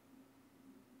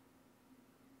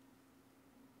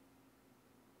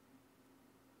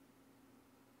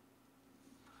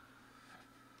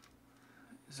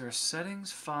 Is there a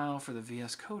settings file for the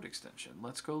VS Code extension?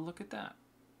 Let's go look at that.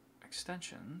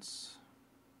 Extensions.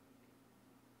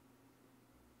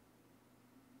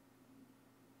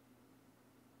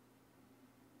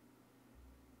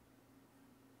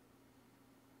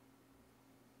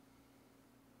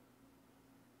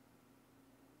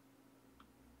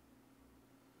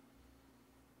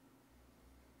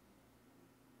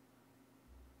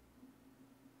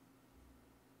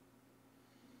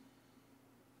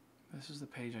 This is the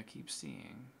page I keep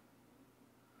seeing.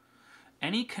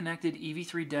 Any connected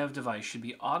EV3 dev device should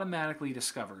be automatically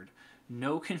discovered.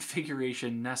 No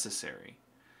configuration necessary.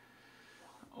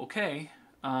 Okay,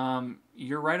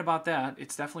 you're right about that.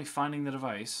 It's definitely finding the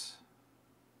device.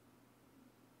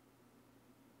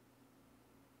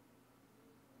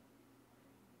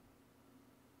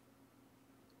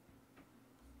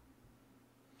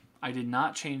 I did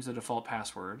not change the default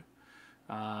password.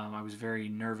 I was very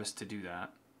nervous to do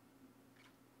that.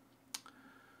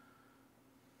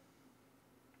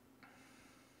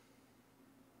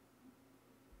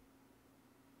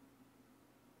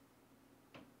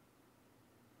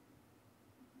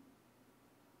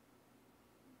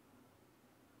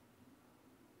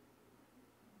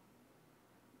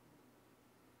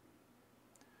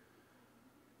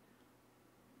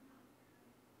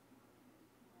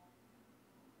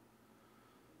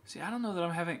 See, I don't know that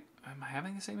I'm having... Am I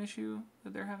having the same issue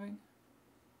that they're having?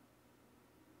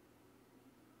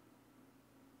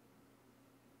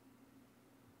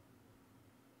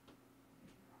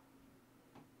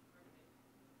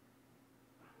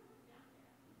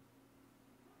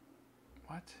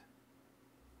 What?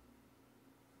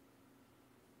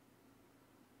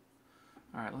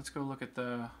 Alright, let's go look at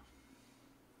the...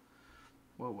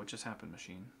 Whoa, what just happened,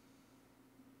 machine?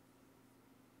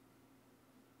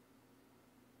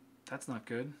 That's not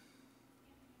good.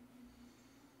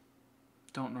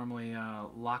 Don't normally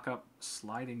lock up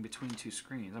sliding between two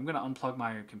screens. I'm going to unplug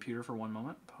my computer for one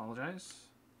moment. Apologize.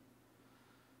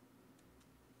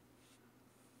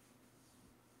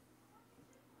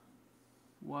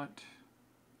 What?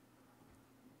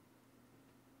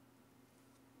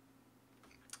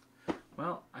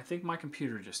 Well, I think my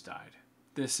computer just died.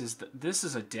 This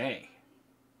is a day.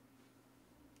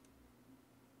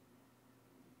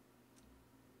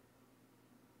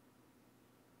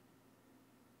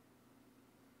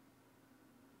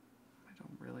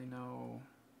 Know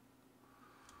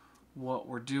what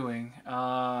we're doing.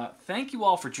 Thank you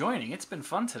all for joining. It's been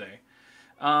fun today.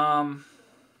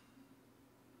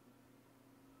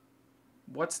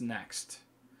 What's next?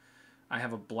 I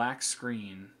have a black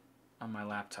screen on my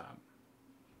laptop.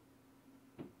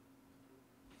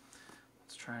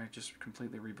 Let's try just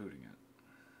completely rebooting it.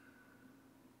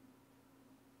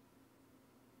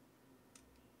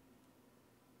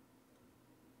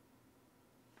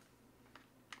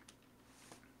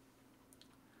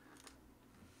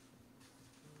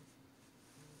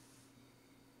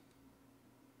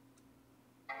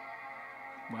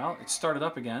 Well, it started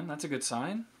up again. That's a good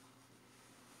sign.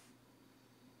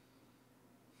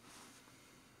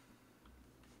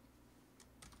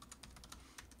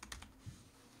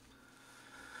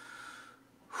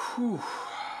 Whew.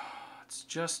 It's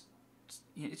just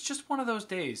one of those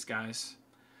days, guys.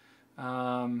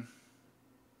 I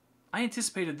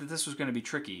anticipated that this was going to be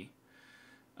tricky.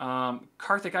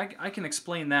 Karthik, I can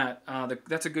explain that.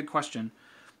 That's a good question.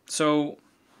 So,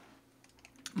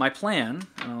 my plan,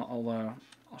 I'll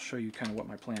show you kind of what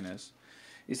my plan is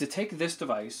to take this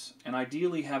device and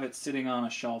ideally have it sitting on a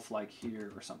shelf like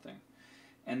here or something.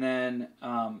 And then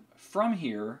from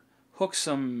here, hook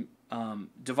some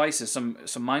devices, some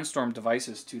Mindstorm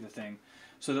devices to the thing,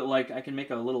 so that like I can make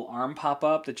a little arm pop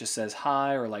up that just says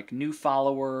hi, or like new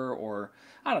follower, or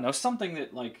I don't know, something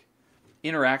that like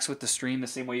interacts with the stream the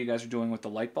same way you guys are doing with the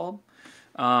light bulb.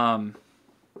 I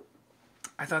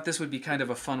thought this would be kind of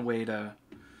a fun way to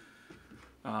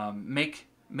make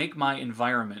my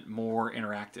environment more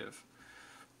interactive.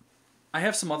 I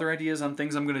have some other ideas on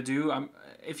things I'm going to do.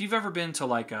 If you've ever been to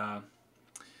like a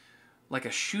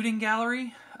shooting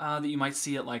gallery that you might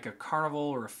see at like a carnival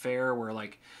or a fair, where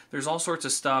like there's all sorts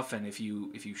of stuff, and if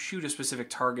you shoot a specific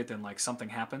target, then like something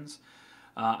happens.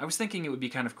 I was thinking it would be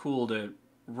kind of cool to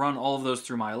run all of those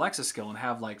through my Alexa skill and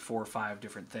have like 4 or 5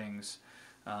 different things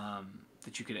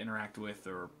that you could interact with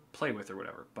or play with or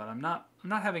whatever. But I'm not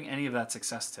having any of that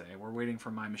success today. We're waiting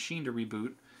for my machine to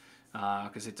reboot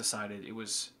because it decided it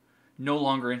was no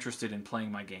longer interested in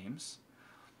playing my games.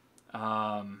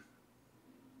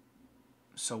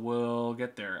 So we'll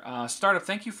get there. Startup,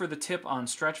 thank you for the tip on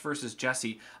Stretch versus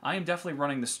Jesse. I am definitely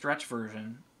running the Stretch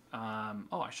version.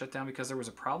 Oh, I shut down because there was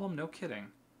a problem? No kidding.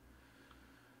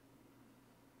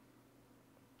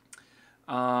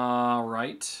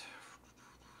 Right.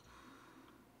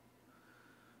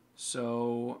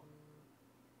 So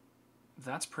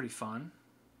that's pretty fun.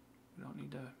 We don't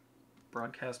need to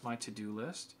broadcast my to-do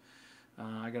list.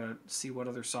 I gotta see what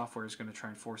other software is going to try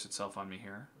and force itself on me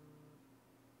here.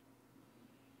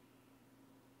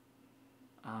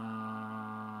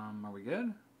 Are we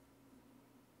good?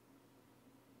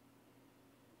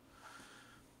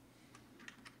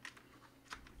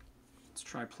 Let's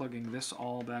try plugging this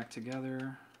all back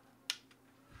together.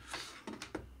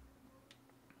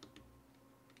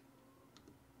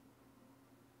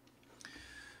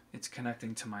 It's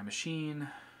connecting to my machine.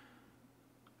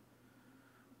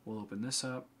 We'll open this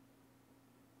up.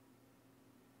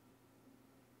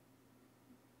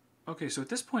 Okay, so at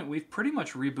this point we've pretty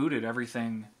much rebooted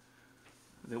everything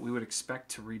that we would expect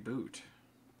to reboot.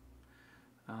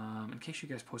 In case you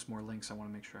guys post more links, I want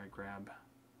to make sure I grab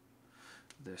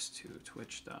this to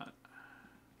Twitch.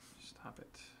 Stop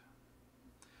it.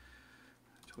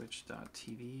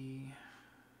 Twitch.tv.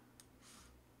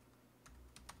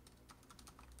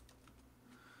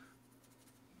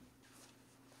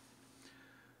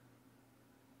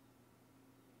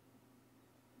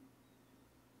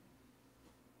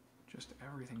 Just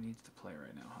everything needs to play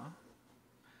right now, huh?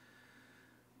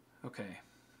 Okay.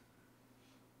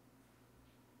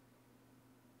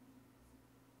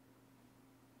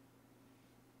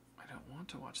 I don't want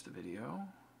to watch the video.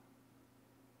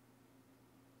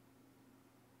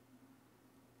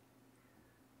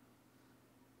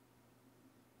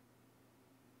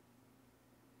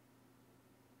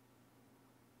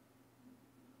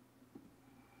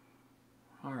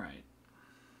 All right.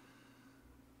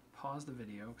 Pause the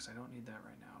video because I don't need that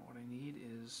right now. What I need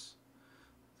is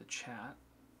the chat,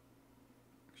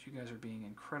 because you guys are being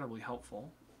incredibly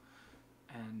helpful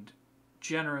and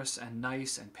generous and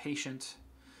nice and patient.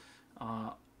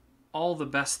 All the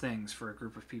best things for a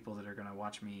group of people that are going to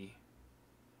watch me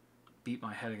beat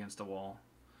my head against a wall.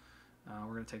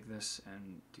 We're going to take this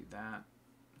and do that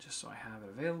just so I have it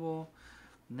available.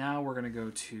 Now we're going to go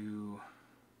to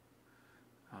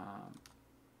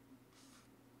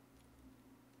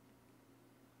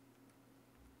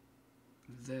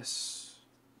this,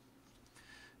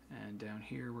 and down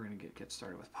here we're going to get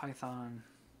started with Python.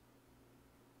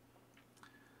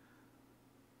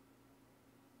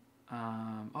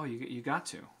 Oh, you got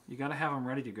to have them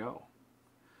ready to go.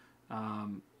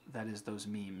 That is those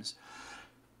memes.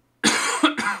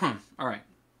 All right.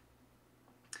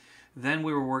 Then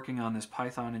we were working on this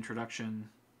Python introduction.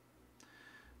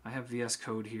 I have VS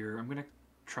Code here. I'm going to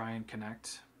try and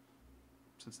connect,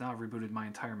 since now I've rebooted my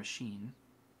entire machine.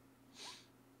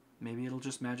 Maybe it'll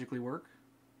just magically work.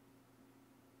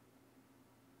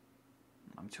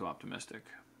 I'm too optimistic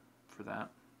for that.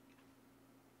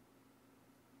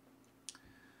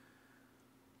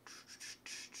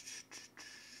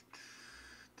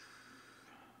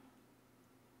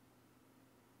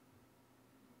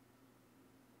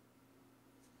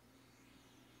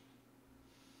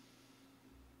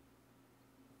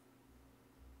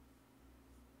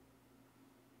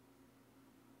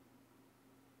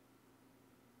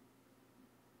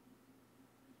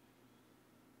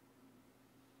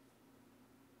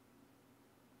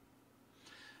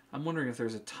 I'm wondering if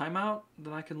there's a timeout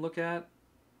that I can look at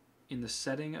in the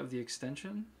setting of the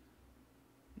extension,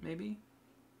 maybe.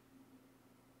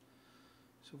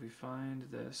 So if we find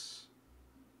this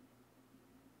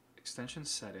extension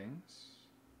settings,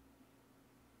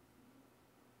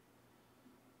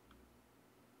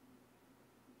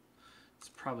 it's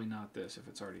probably not this if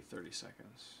it's already 30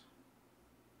 seconds.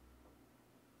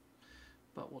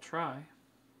 But we'll try.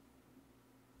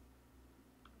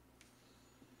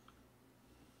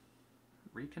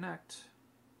 Reconnect.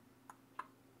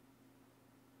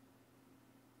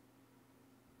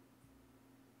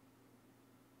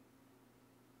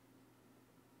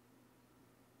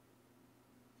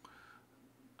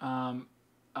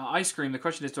 Ice cream, the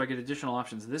question is, do I get additional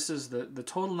options? This is the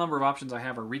total number of options I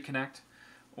have are reconnect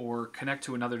or connect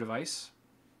to another device.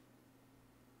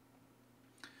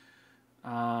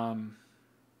 I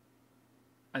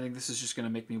think this is just going to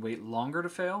make me wait longer to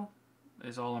fail,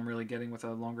 is all I'm really getting with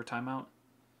a longer timeout.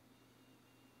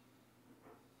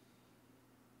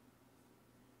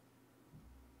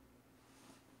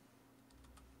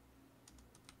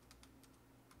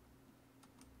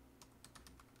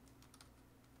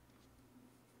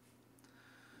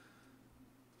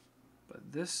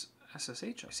 But this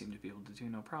SSH I seem to be able to do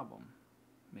no problem,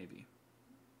 maybe.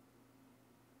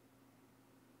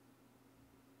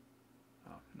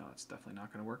 Oh, no, it's definitely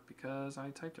not going to work because I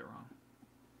typed it wrong.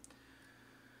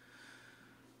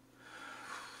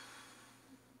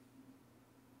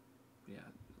 Yeah,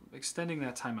 extending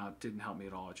that timeout didn't help me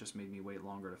at all. It just made me wait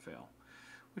longer to fail,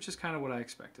 which is kind of what I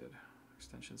expected.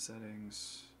 Extension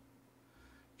settings,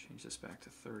 change this back to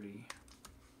 30.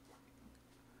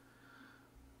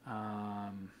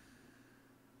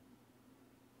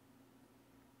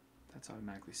 That's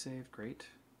automatically saved, great.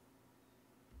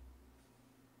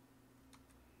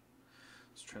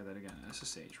 Let's try that again.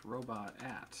 SSH robot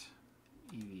at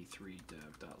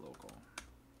ev3dev.local.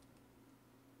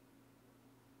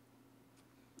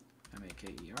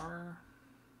 MAKER.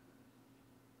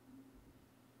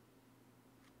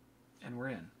 And we're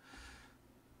in.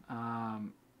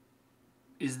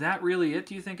 Is that really it?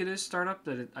 Do you think it is, startup?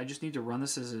 That I just need to run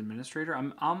this as an administrator?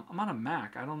 I'm on a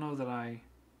Mac. I don't know that I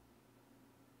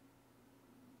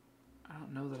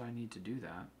need to do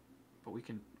that, but we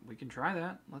can try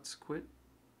that. Let's quit.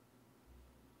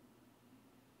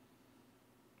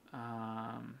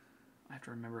 I have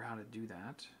to remember how to do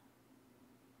that.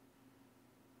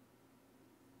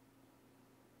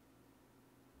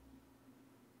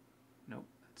 Nope,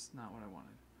 that's not what I wanted.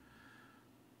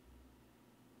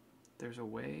 There's a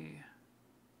way.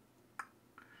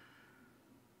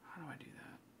 How do I do that?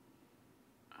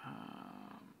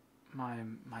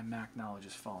 My Mac knowledge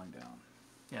is falling down.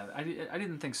 Yeah, I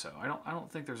didn't think so. I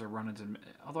don't think there's a run into,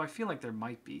 although I feel like there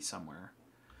might be somewhere.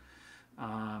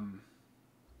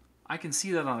 I can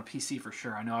see that on a PC for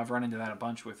sure. I know I've run into that a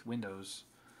bunch with Windows.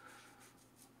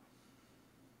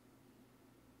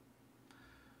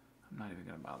 I'm not even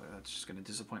going to bother. That's just going to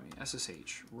disappoint me.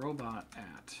 SSH robot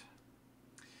at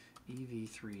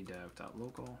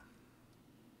ev3dev.local.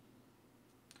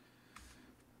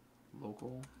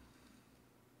 Local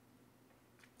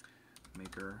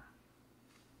maker.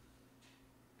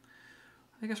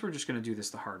 I guess we're just going to do this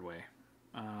the hard way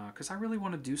because I really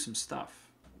want to do some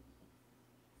stuff.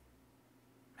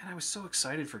 Man, I was so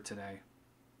excited for today.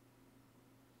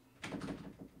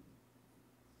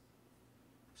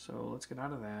 So let's get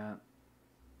out of that.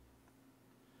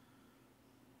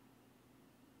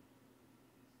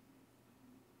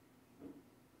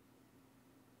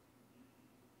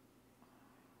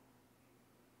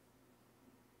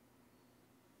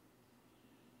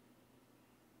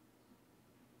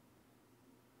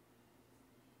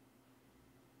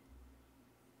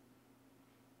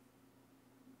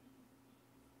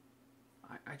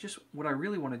 What I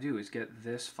really want to do is get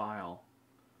this file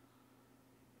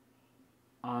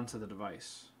onto the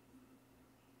device.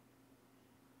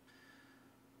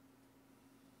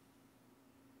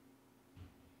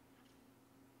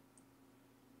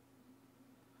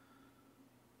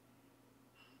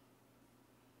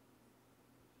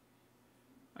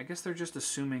 I guess they're just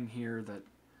assuming here that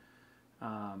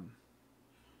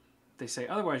they say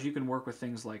otherwise you can work with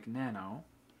things like Nano,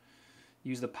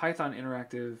 use the Python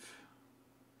interactive,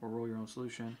 or roll your own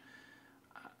solution.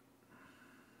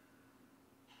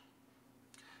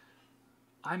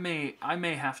 I may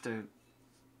have to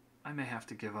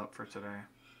give up for today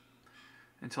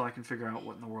until I can figure out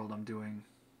what in the world I'm doing.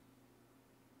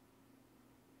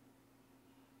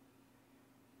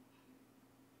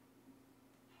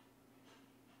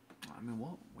 I mean,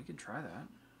 well, we can try that.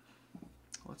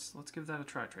 Let's give that a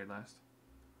try, Trade Last.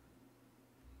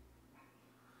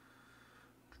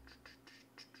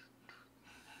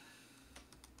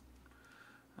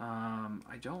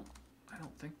 I don't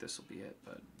think this will be it,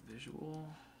 but Visual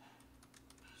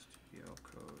Studio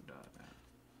Code.app.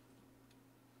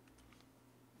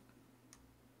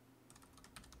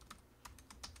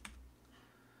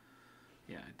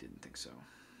 Yeah, I didn't think so.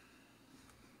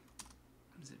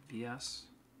 Is it VS?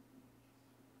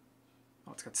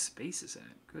 Oh, it's got spaces in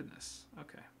it. Goodness.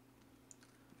 Okay.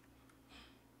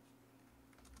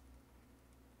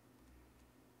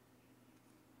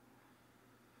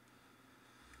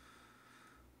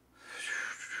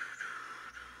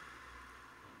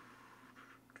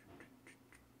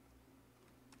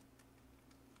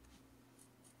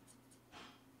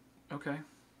 Okay.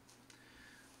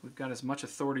 We've got as much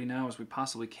authority now as we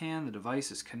possibly can. The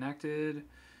device is connected.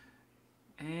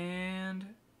 And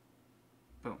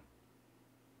boom.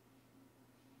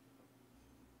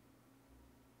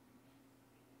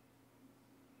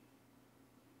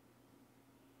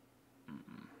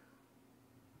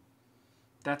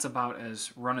 That's about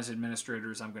as run as administrator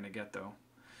as I'm going to get, though.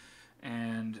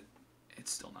 And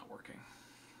it's still not working.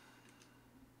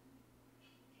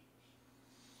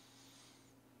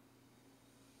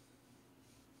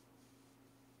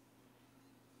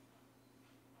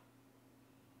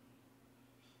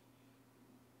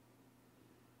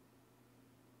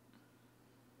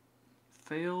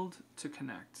 Failed to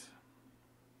connect.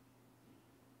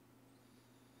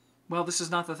 Well, this is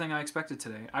not the thing I expected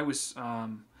today. I was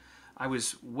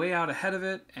way out ahead of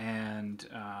it and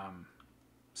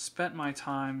spent my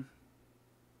time.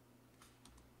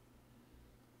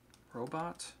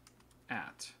 Robot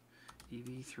at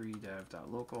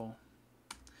ev3dev.local.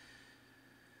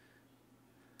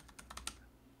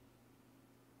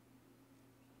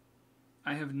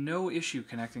 I have no issue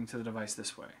connecting to the device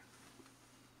this way.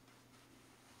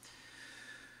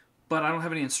 But I don't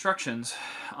have any instructions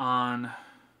on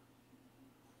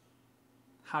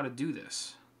how to do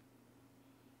this.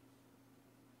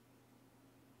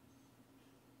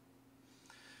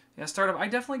 Yeah, startup, I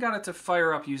definitely got it to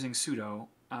fire up using sudo.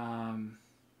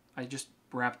 I just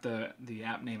wrapped the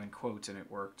app name in quotes and it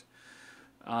worked.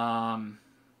 But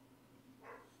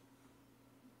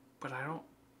I don't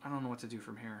know what to do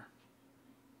from here.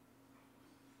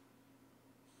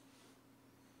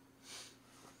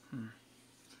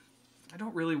 I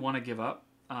don't really want to give up,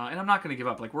 and I'm not going to give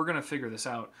up. Like, we're going to figure this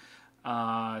out.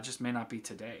 It just may not be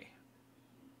today.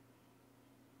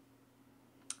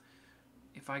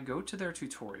 If I go to their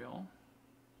tutorial,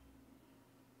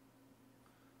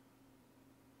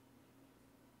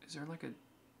 is there like a...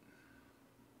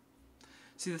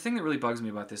 See, the thing that really bugs me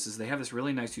about this is they have this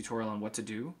really nice tutorial on what to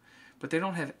do, but they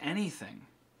don't have anything.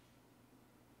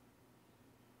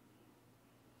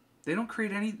 They don't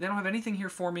have anything here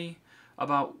for me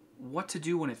about what to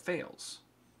do when it fails.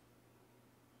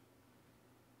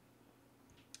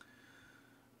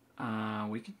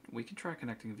 We can try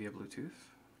connecting via Bluetooth.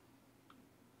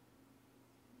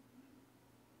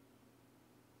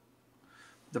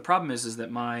 The problem is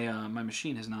that my my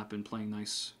machine has not been playing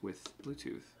nice with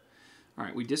Bluetooth. All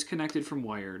right, we disconnected from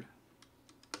wired.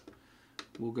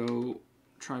 We'll go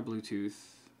try Bluetooth.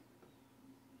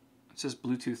 It says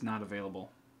Bluetooth not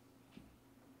available.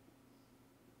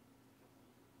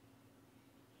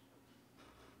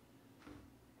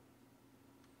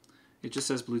 It just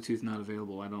says Bluetooth not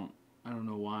available. I don't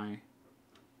know why.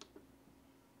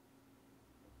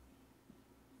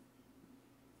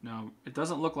 No, it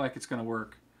doesn't look like it's going to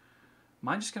work.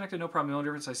 Mine just connected, no problem. The only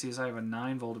difference I see is I have a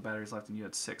 9-volt of batteries left and you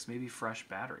had 6. Maybe fresh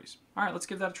batteries. All right, let's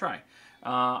give that a try.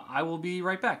 I will be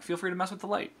right back. Feel free to mess with the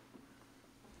light.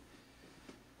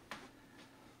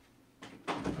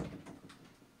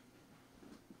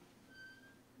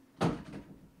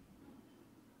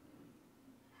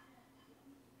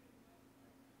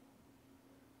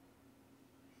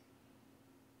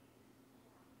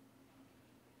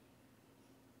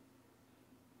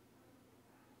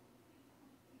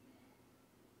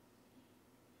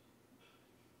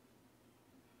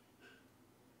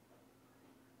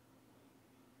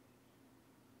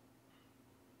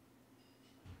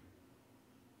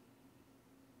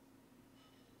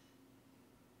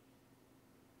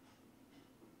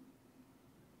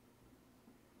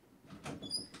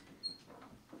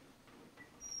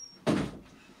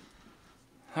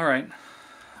 All right,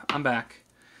 I'm back.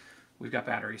 We've got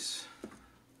batteries.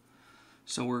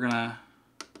 So we're gonna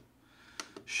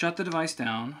shut the device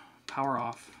down, power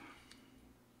off.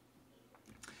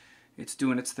 It's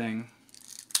doing its thing.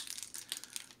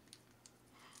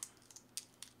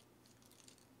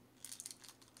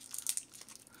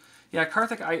 Yeah,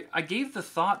 Karthik, I gave the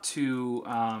thought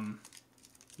to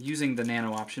using the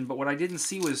nano option, but what I didn't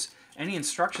see was any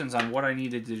instructions on what I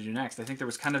needed to do next. I think there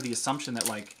was kind of the assumption that,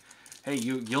 like, hey,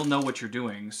 you'll know what you're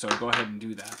doing, so go ahead and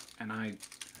do that. And I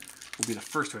will be the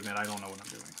first to admit I don't know what I'm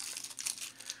doing.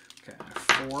 Okay, I have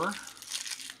 4.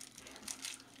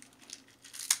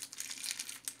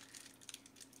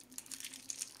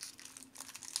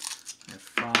 I have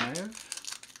 5.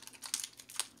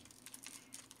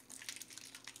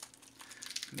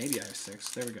 Maybe I have 6.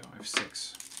 There we go. I have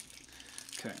 6.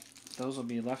 Okay, those will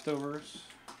be leftovers.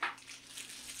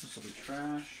 This will be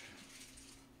trash.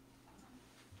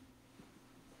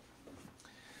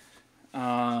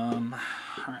 All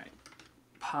right.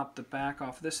 Pop the back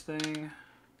off this thing.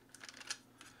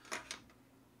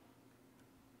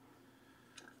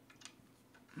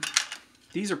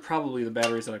 These are probably the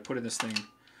batteries that I put in this thing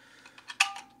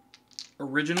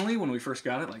originally when we first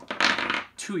got it, like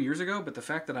 2 years ago, but the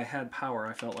fact that I had power,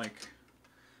 I felt like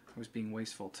I was being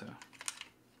wasteful to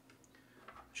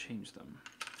change them.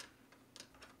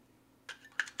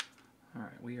 All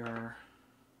right, we are...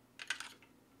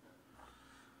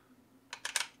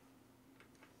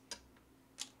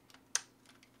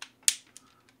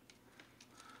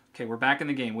 Okay, we're back in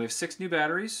the game. We have 6 new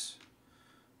batteries.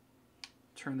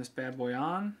 Turn this bad boy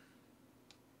on.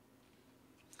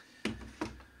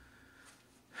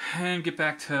 And get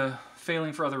back to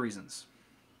failing for other reasons.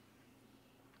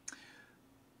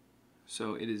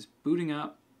 So it is booting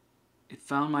up. It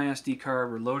found my SD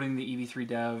card. We're loading the EV3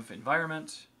 dev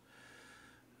environment.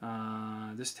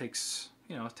 This takes,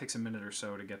 it takes a minute or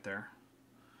so to get there.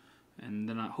 And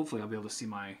then hopefully I'll be able to see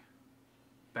my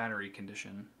battery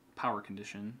condition, power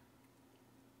condition.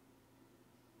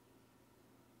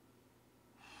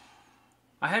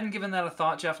 I hadn't given that a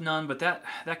thought, Jeff Nunn, but that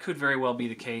could very well be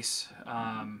the case.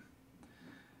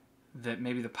 That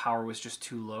maybe the power was just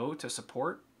too low to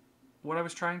support what I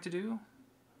was trying to do.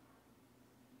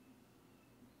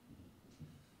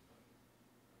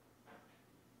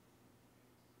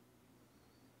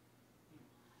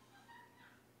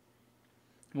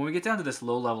 When we get down to this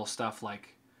low-level stuff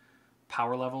like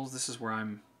power levels, this is where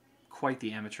I'm quite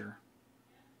the amateur.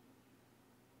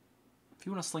 If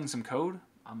you want to sling some code,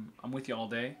 I'm with you all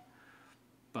day.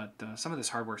 But some of this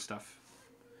hardware stuff,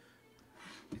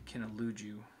 it can elude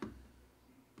you.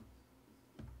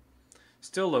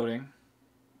 Still loading.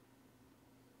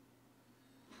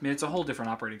 I mean, it's a whole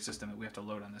different operating system that we have to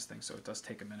load on this thing, so it does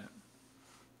take a minute.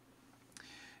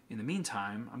 In the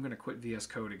meantime, I'm going to quit VS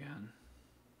Code again.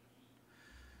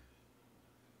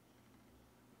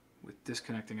 With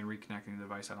disconnecting and reconnecting the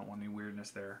device, I don't want any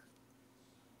weirdness there.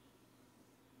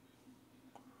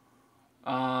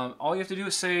 All you have to do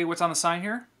is say what's on the sign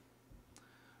here.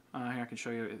 Here I can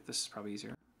show you. This is probably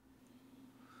easier.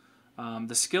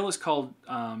 The skill is called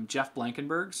Jeff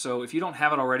Blankenburg. So if you don't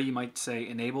have it already, you might say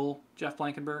enable Jeff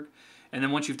Blankenburg. And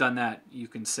then once you've done that, you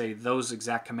can say those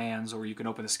exact commands, or you can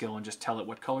open the skill and just tell it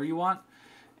what color you want.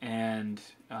 And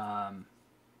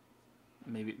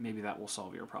maybe that will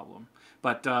solve your problem.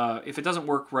 But if it doesn't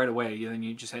work right away, then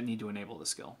you just need to enable the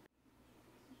skill.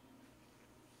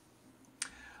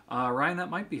 Ryan, that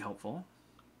might be helpful.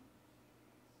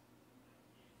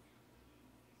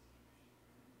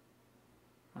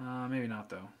 Maybe not,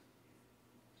 though.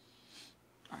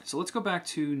 All right, so let's go back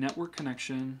to network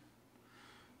connection.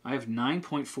 I have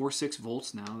 9.46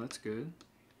 volts now. That's good.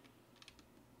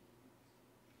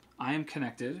 I am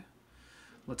connected.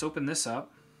 Let's open this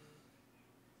up.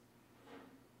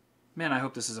 Man, I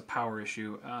hope this is a power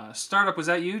issue. Startup, was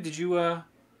that you? Did you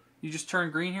you just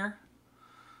turn green here?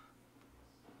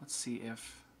 Let's see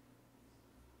if...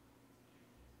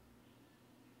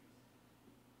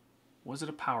 Was it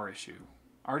a power issue?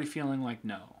 Already feeling like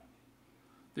no.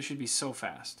 This should be so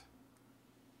fast.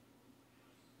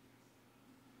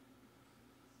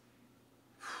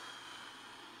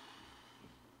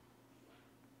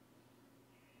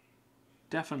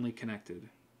 Definitely connected.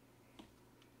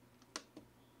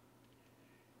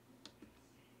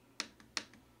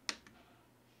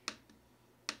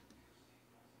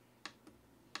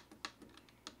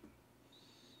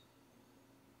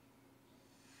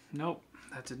 Nope,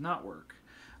 that did not work.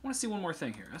 I want to see one more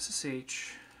thing here.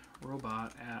 SSH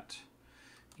robot at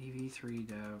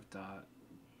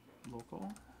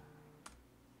ev3dev.local.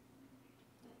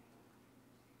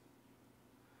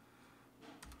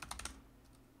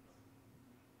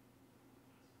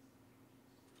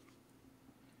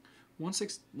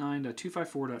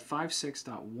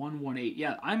 .169.254.56.118.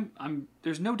 Yeah, I'm.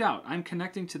 There's no doubt. I'm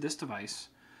connecting to this device.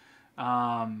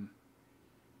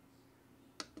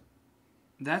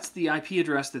 That's the IP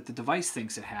address that the device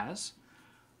thinks it has.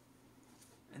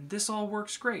 And this all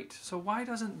works great. So why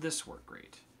doesn't this work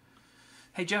great?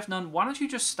 Hey, Jeff Nunn, why don't you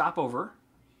just stop over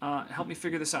and help me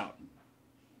figure this out?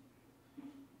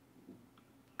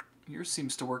 Yours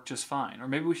seems to work just fine. Or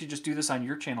maybe we should just do this on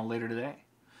your channel later today.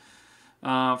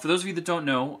 For those of you that don't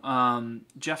know,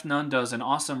 Jeff Nunn does an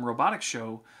awesome robotics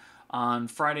show on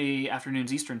Friday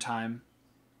afternoons Eastern Time.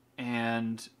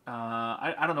 And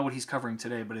I don't know what he's covering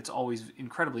today, but it's always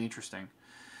incredibly interesting.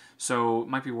 So it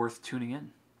might be worth tuning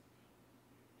in.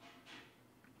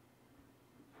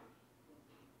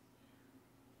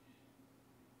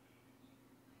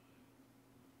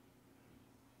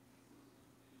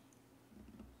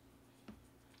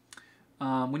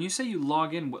 When you say you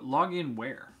log in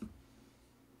where?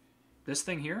 This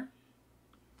thing here?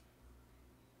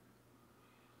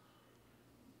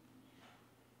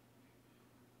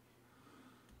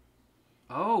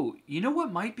 Oh, you know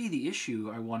what might be the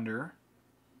issue, I wonder?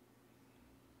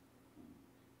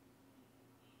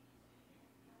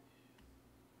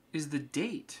 Is the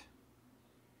date.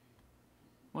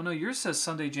 Well, no, yours says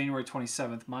Sunday, January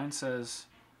 27th. Mine says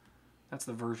that's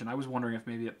the version. I was wondering if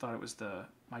maybe it thought it was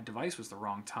my device was the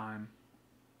wrong time.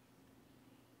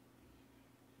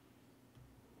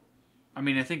 I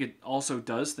mean, I think it also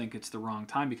does think it's the wrong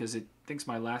time because it thinks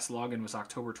my last login was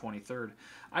October 23rd.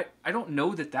 I don't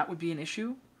know that would be an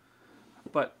issue,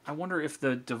 but I wonder if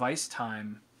the device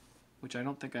time, which I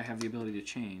don't think I have the ability to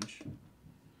change.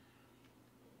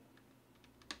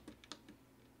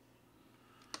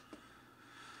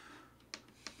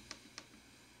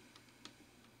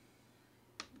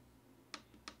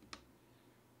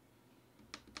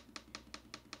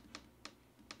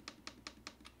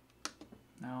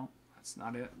 No, that's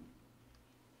not it.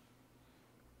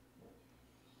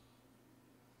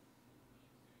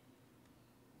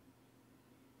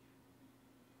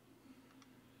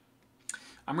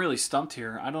 I'm really stumped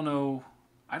here. I don't know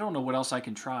what else I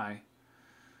can try.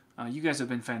 You guys have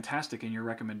been fantastic in your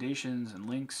recommendations and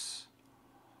links.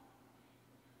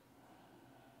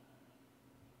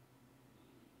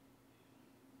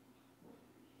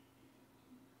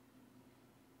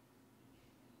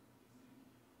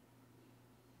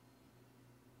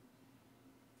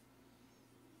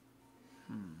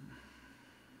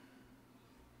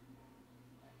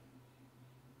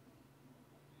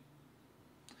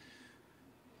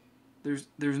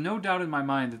 There's no doubt in my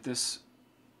mind that this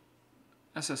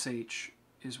SSH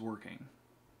is working.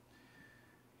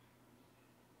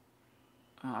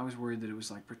 I was worried that it was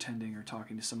like pretending or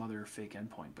talking to some other fake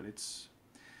endpoint, but it's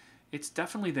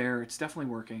definitely there. It's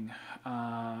definitely working.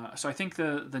 So I think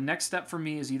the next step for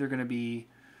me is either going to be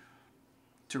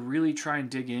to really try and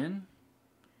dig in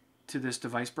to this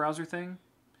device browser thing.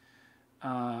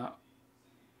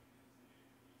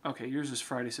 Okay, yours is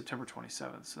Friday, September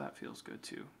 27th, so that feels good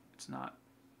too. It's not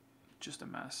just a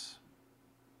mess.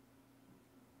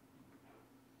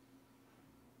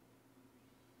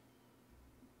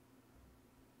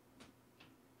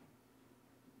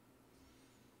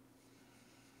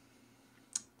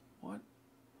 What?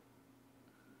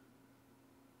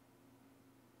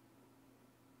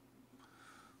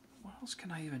 What else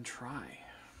can I even try?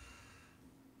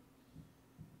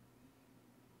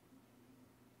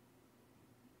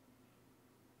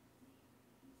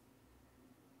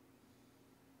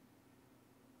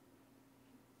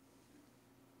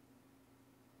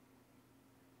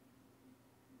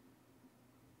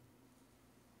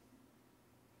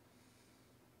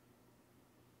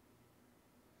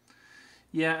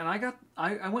 Yeah, and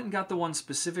I went and got the one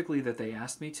specifically that they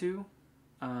asked me to.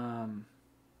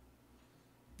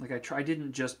 Like I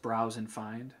didn't just browse and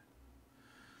find.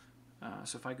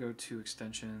 So if I go to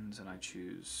extensions and I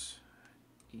choose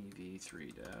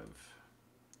EV3dev,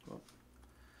 well,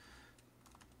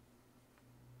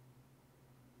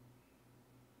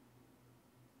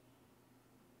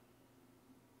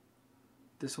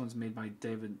 this one's made by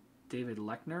David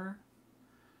Lechner.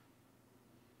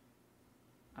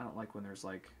 I don't like when there's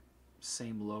like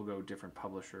same logo, different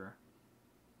publisher.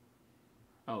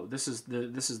 Oh, this is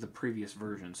the previous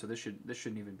version, so this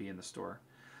shouldn't even be in the store.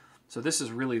 So this is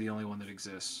really the only one that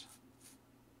exists.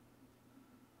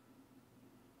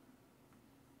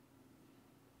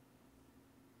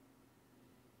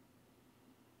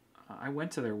 I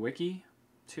went to their wiki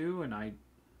too, and I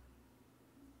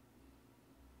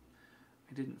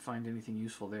didn't find anything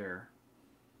useful there.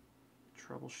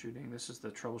 Troubleshooting. This is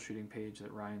the troubleshooting page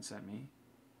that Ryan sent me.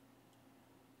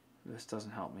 This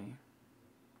doesn't help me.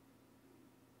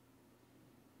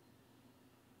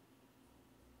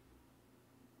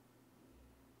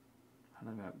 I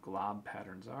don't know what glob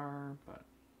patterns are, but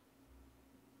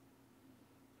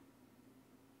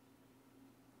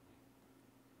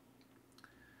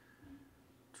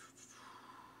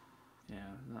yeah,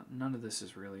 none of this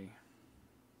is really.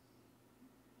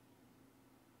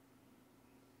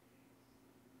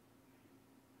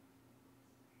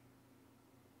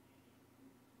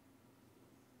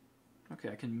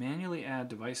 Okay, I can manually add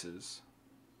devices.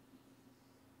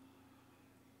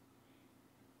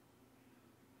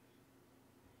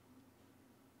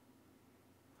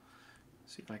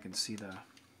 See if I can see the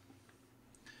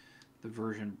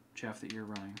version, Jeff, that you're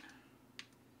running.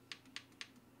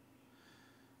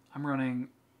 I'm running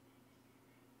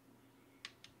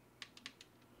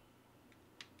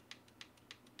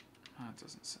it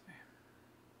doesn't say.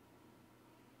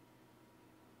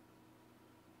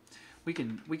 We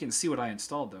can see what I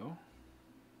installed though.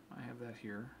 I have that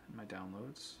here in my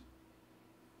downloads.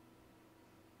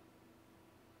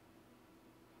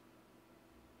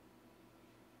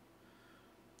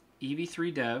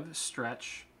 EV3 dev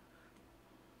stretch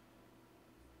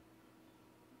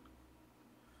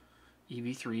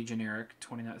EV3 generic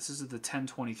 29. This is the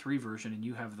 1023 version, and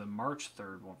you have the March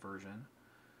 3rd version.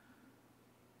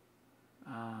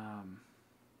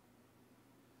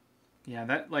 Yeah,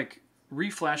 that, like,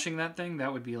 reflashing that thing,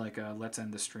 that would be like a let's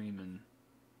end the stream and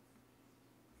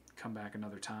come back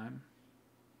another time.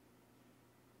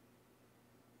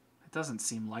 It doesn't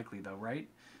seem likely though, right?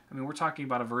 I mean, we're talking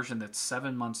about a version that's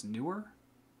 7 months newer.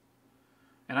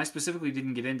 And I specifically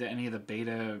didn't get into any of the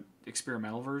beta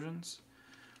experimental versions.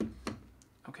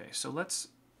 Okay, so let's...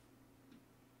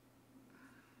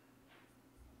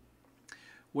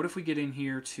 What if we get in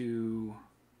here to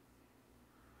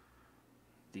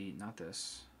the, not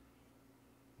this,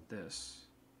 this,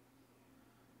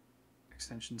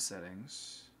 extension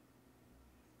settings.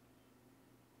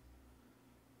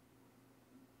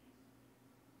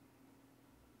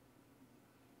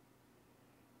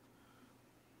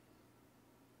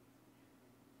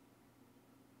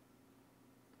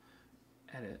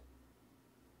 Edit.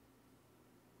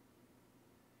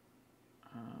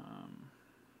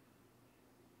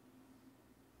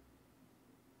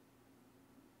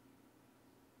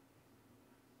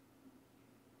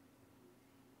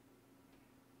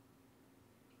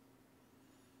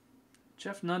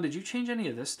 Jeff Nunn, did you change any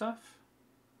of this stuff?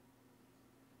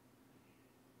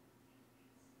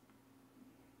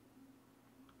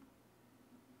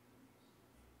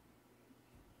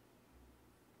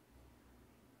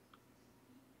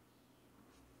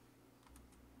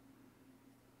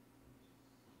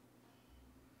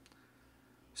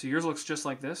 So yours looks just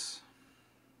like this?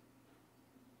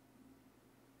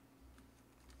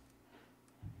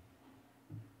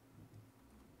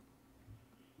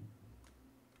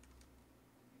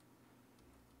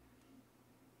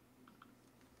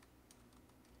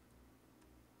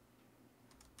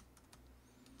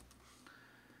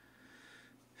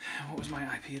 What was my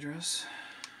IP address?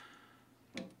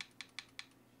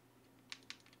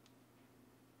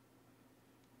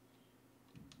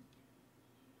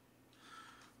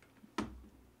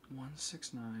 One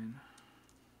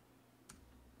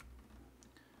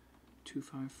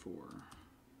 69254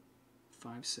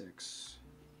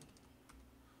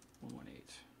 56118.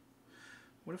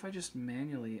 What if I just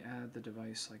manually add the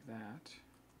device like that?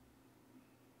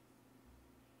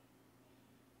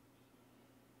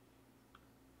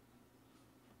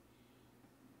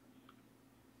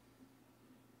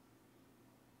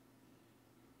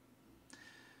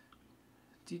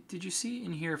 Did you see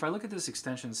in here, if I look at this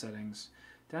extension settings,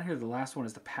 down here the last one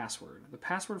is the password. The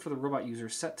password for the robot user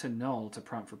set to null to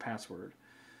prompt for password,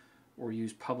 or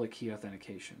use public key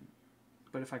authentication.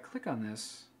 But if I click on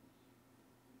this,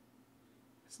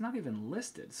 it's not even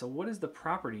listed. So what is the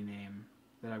property name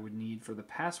that I would need for the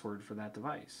password for that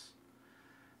device?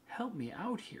 Help me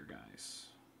out here, guys.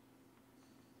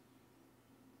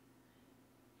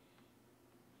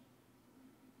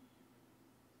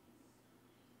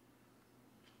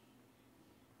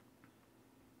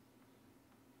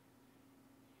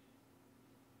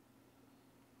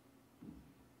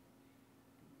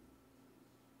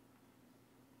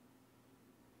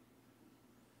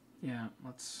 Yeah,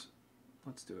 let's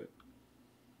do it.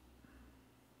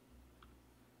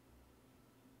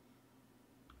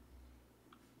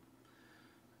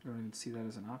 I don't even see that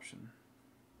as an option.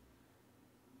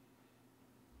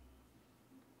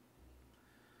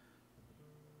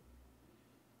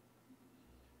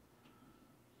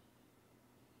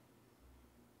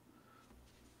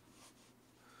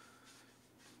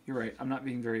 You're right, I'm not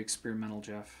being very experimental,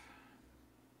 Jeff.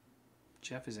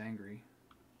 Jeff is angry.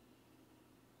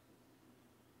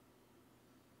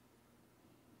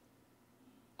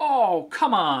 Oh,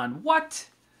 come on. What?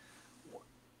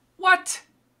 What?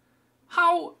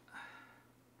 How?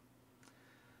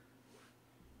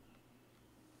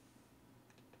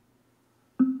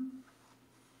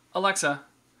 Alexa,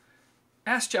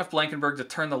 ask Jeff Blankenburg to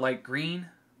turn the light green.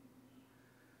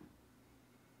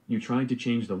 You tried to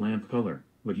change the lamp color,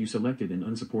 but you selected an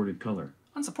unsupported color.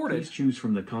 Unsupported. Please choose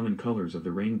from the common colors of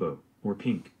the rainbow, or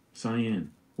pink,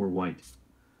 cyan, or white.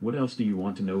 What else do you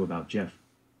want to know about Jeff?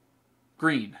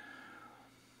 Green.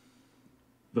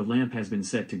 The lamp has been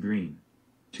set to green.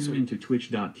 Tune into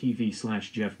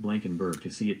twitch.tv/Jeff Blankenburg to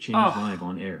see it change live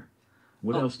on air.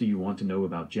 What else do you want to know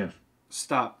about Jeff?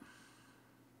 Stop.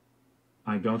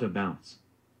 I gotta bounce.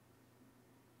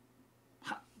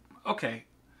 Okay.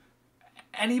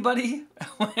 Anybody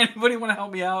want to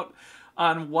help me out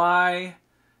on why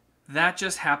that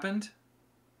just happened?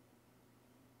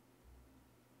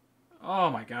 Oh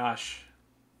my gosh.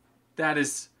 That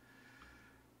is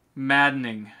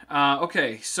maddening.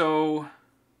 Okay, so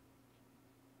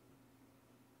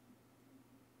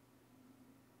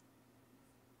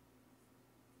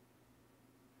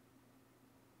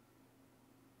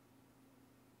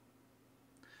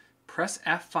press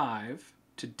F5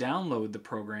 to download the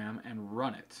program and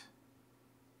run it.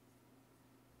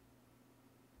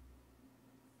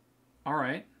 All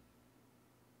right.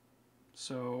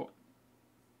 So,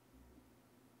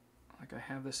 like I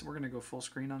have this, we're going to go full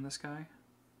screen on this guy,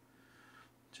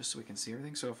 just so we can see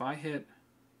everything. So if I hit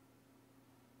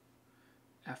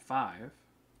F5,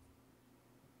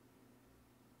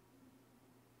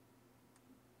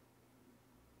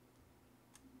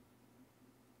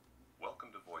 welcome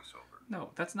to VoiceOver. no,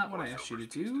 that's not what I asked you to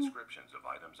do. Descriptions of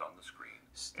items on the screen.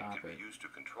 Stop and can it. be used to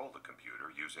control the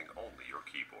computer using only your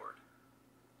keyboard.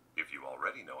 If you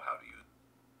already know how to use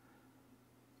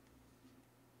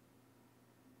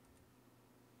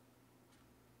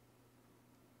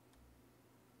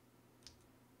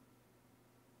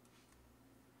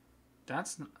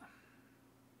That's not...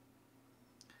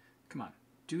 Come on,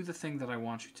 do the thing that I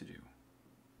want you to do.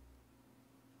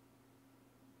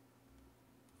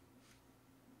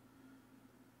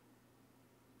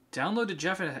 Download to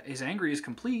Jeff is Angry is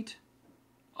complete.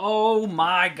 Oh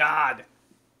my god.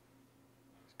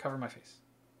 Cover my face.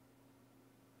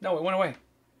 No, it went away.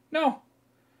 No.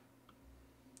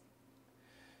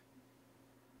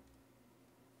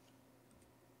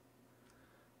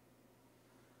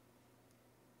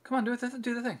 Come on, do the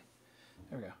thing.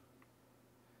 There we go.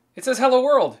 It says hello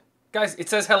world. Guys, it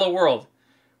says hello world.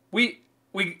 We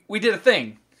did a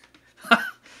thing.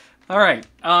 All right.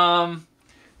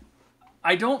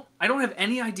 I don't have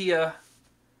any idea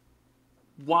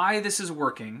why this is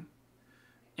working.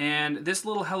 And this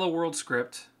little hello world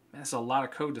script, that's a lot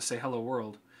of code to say hello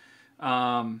world,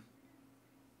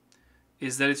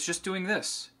 is that it's just doing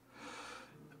this.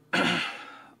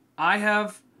 I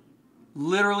have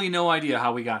literally no idea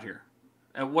how we got here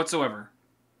whatsoever.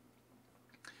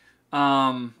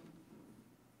 But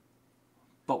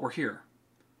we're here.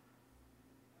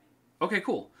 Okay,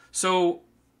 cool. So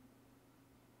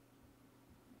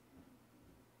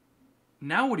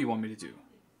now what do you want me to do?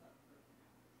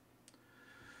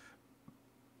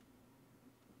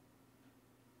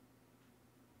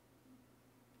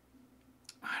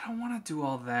 I don't want to do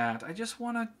all that. I just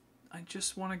want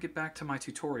to get back to my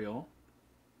tutorial.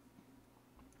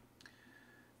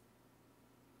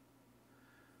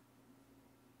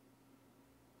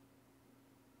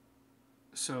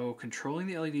 So controlling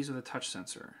the LEDs with a touch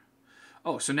sensor.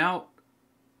 Oh, so now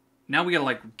we gotta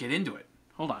like get into it.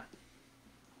 Hold on.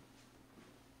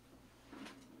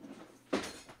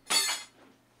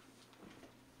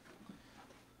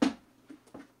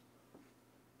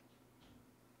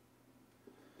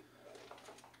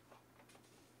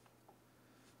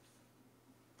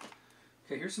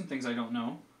 Okay, here's some things I don't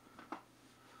know.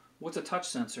 What's a touch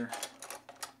sensor?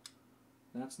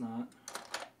 That's not.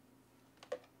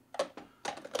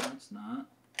 That's not.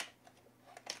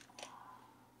 Oh,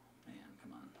 man,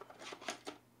 come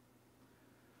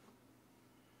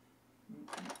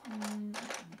on.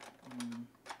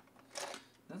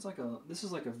 That's like a. This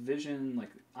is like a vision,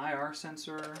 like IR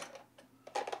sensor.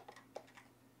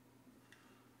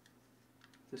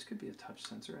 This could be a touch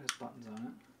sensor. It has buttons on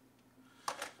it.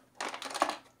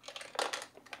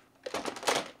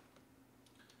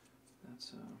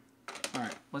 All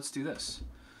right, let's do this.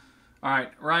 All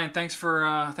right, Ryan, thanks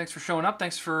for showing up.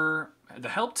 Thanks for the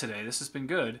help today. This has been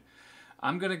good.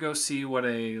 I'm gonna go see what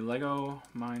a Lego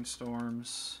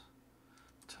Mindstorms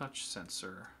touch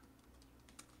sensor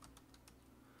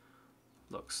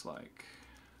looks like.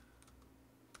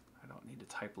 I don't need to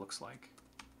type looks like.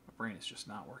 My brain is just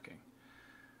not working.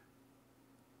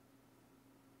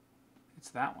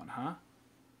 It's that one, huh?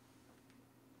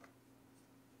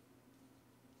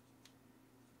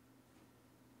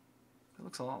 It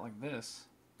looks a lot like this,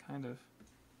 kind of.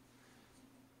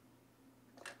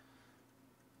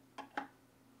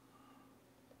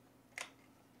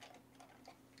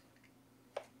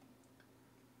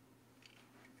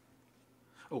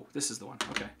 Oh, this is the one.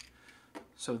 Okay.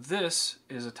 So this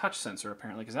is a touch sensor,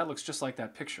 apparently, because that looks just like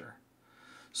that picture.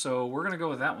 So we're going to go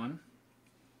with that one.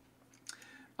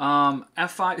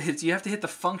 F5, you have to hit the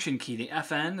function key, the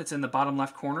FN that's in the bottom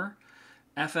left corner.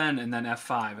 FN and then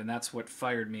F5, and that's what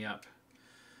fired me up.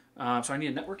 So I need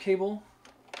a network cable.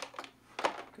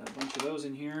 Got a bunch of those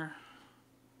in here.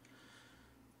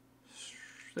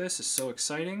 This is so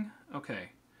exciting.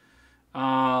 Okay.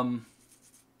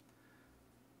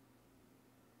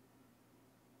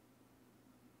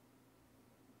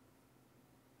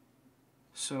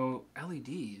 So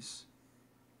LEDs.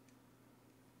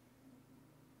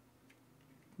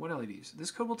 What LEDs?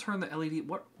 This code will turn the LED.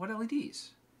 What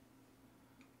LEDs?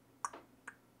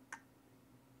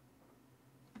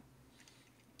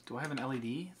 Do I have an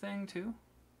LED thing too?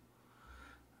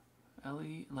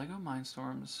 Lego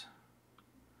Mindstorms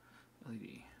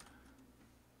LED.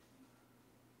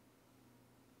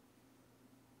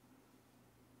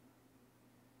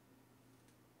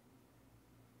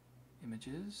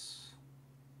 Images.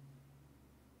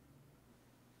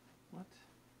 What?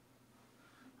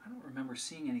 I don't remember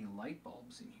seeing any light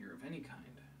bulbs in here of any kind.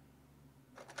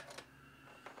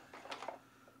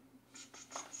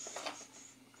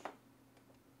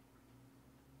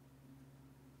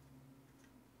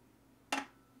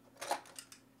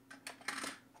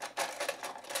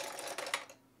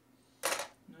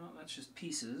 No, that's just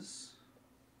pieces.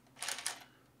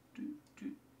 Do,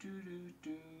 do, do, do,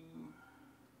 do.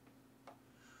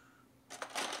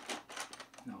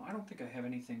 No, I don't think I have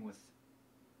anything with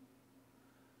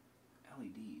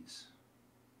LEDs.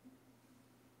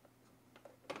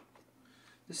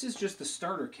 This is just the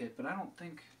starter kit, but I don't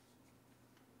think...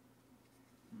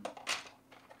 I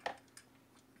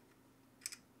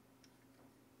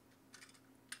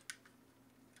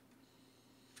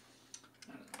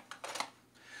don't know.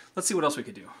 Let's see what else we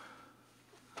could do.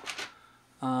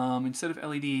 Instead of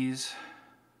LEDs...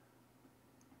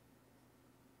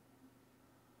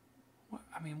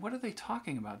 I mean, what are they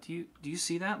talking about? Do you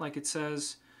see that? Like it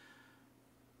says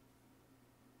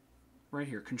right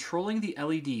here, controlling the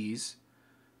LEDs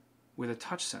with a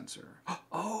touch sensor.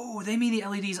 Oh, they mean the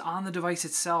LEDs on the device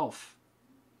itself.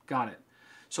 Got it.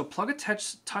 So plug a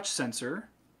touch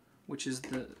sensor, which is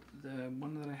the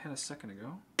one that I had a second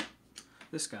ago.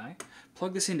 This guy.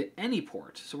 Plug this into any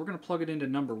port. So we're going to plug it into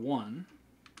number 1.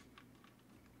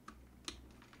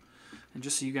 And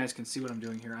just so you guys can see what I'm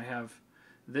doing here, I have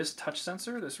this touch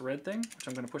sensor, this red thing, which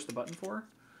I'm going to push the button for,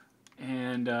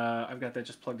 and I've got that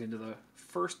just plugged into the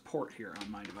first port here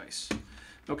on my device.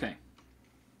 Okay.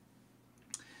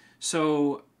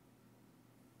 So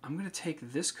I'm going to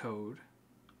take this code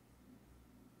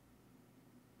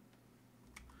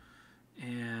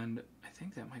and I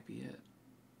think that might be it.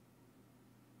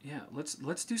 Yeah,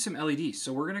 let's do some LEDs.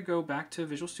 So we're going to go back to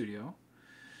Visual Studio,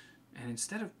 and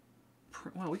instead of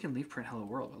well, we can leave print hello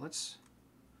world, but let's...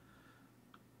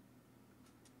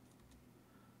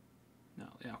 No,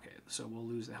 yeah, okay, so we'll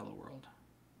lose the hello world.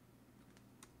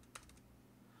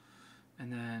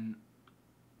 And then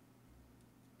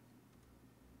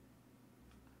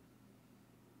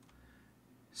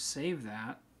save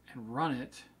that and run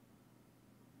it.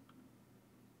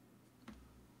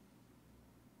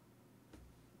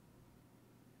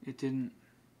 It didn't...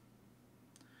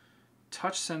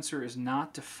 Touch sensor is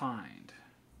not defined.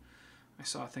 I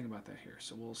saw a thing about that here.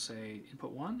 So we'll say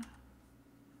input 1.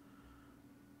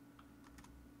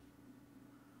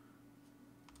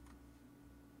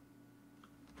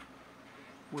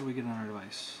 What do we get on our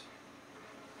device?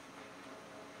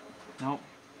 Nope.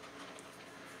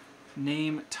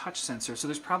 Name touch sensor. So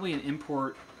there's probably an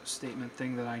import statement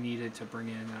thing that I needed to bring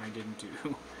in and I didn't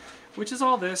do, which is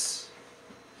all this.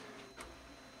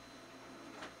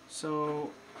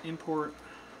 So import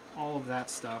all of that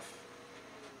stuff.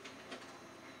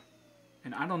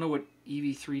 And I don't know what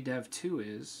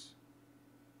EV3dev2 is.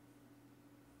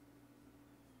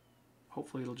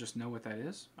 Hopefully it'll just know what that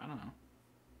is. I don't know.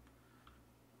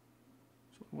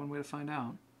 So one way to find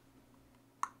out.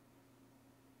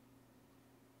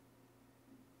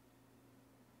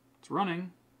 It's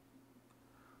running.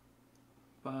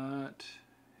 But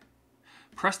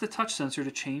press the touch sensor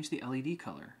to change the LED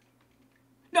color.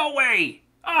 No way!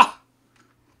 Ah!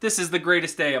 This is the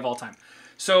greatest day of all time.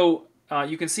 So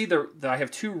you can see I have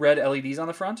 2 red LEDs on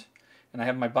the front, and I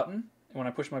have my button. And when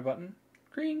I push my button,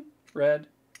 green, red,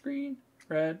 green,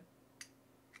 red.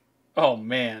 Oh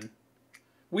man,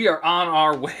 we are on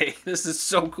our way. This is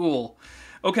so cool.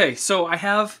 Okay, so I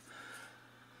have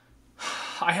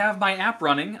my app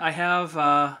running. I have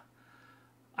a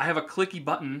clicky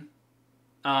button.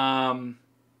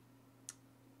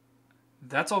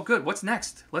 That's all good. What's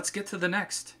next? Let's get to the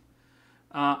next.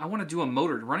 I want to do a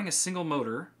motor, running a single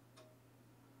motor.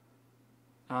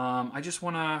 I just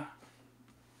want to...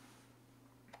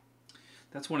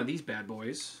 That's one of these bad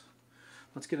boys.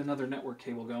 Let's get another network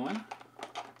cable going.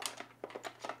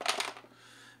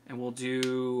 And we'll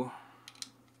do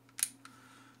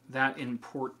that in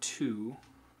port 2.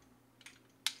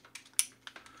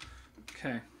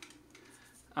 Okay.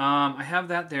 I have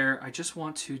that there. I just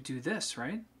want to do this,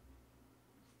 right?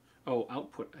 Oh,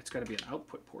 output. It's got to be an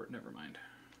output port. Never mind.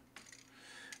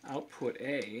 Output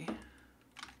A.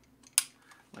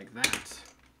 Like that.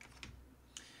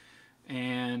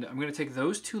 And I'm going to take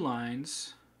those 2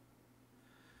 lines,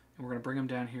 and we're going to bring them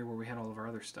down here where we had all of our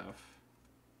other stuff.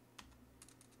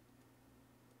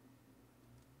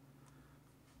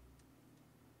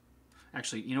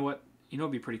 Actually, you know what? You know what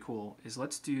would be pretty cool is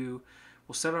we'll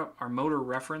set up our motor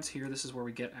reference here. This is where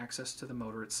we get access to the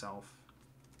motor itself.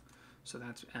 So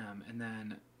that's M. And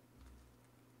then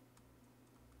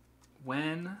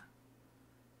when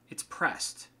it's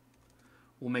pressed,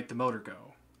 we'll make the motor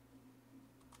go.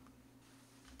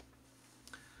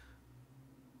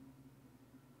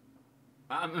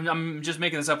 I'm just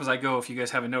making this up as I go if you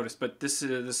guys haven't noticed, but this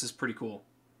is pretty cool.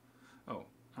 Oh,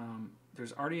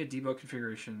 there's already a debug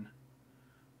configuration.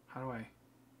 How do I...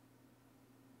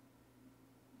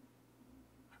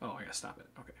 Oh, I gotta stop it.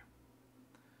 Okay.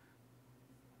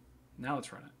 Now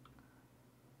let's run it.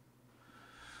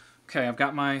 Okay, I've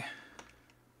got my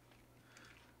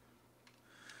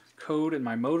code and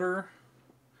my motor.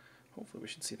 Hopefully we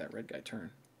should see that red guy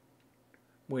turn.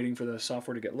 Waiting for the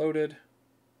software to get loaded.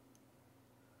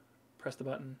 Press the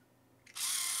button.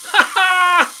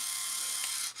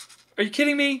 Are you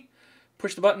kidding me?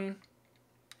 Push the button.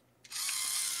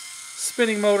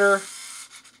 Spinning motor.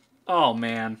 Oh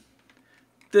man.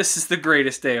 This is the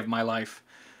greatest day of my life.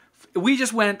 We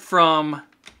just went from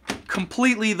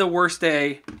completely the worst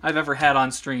day I've ever had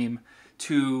on stream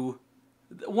to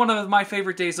one of my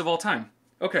favorite days of all time.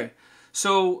 Okay,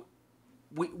 so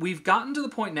we've gotten to the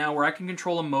point now where I can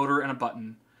control a motor and a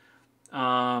button.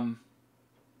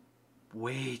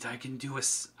 Wait, I can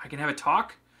have a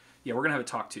talk? Yeah, we're gonna have a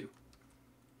talk too.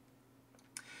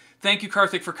 Thank you,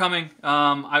 Karthik, for coming.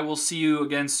 I will see you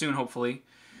again soon, hopefully.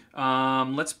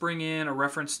 Let's bring in a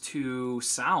reference to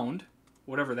sound,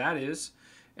 whatever that is.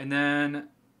 And then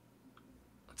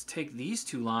let's take these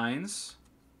 2 lines.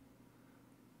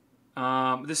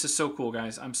 This is so cool,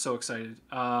 guys. I'm so excited.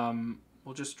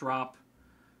 We'll just drop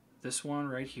this one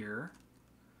right here.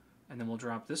 And then we'll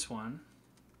drop this one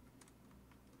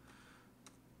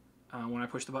when I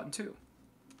push the button too.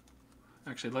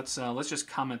 Actually, let's just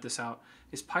comment this out.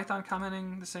 Is Python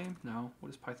commenting the same? No. What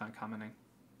is Python commenting?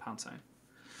 £.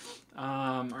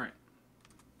 All right.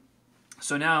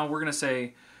 So now we're gonna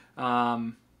say,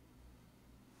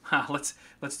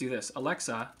 let's do this.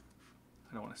 Alexa,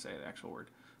 I don't want to say the actual word.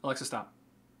 Alexa, stop.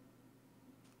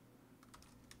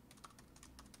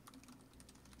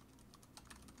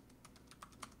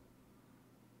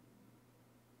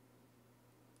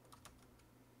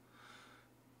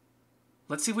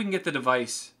 Let's see if we can get the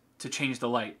device to change the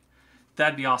light.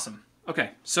 That'd be awesome.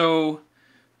 Okay, so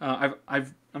I'm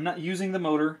not using the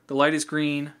motor. The light is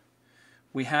green.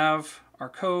 We have our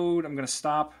code. I'm going to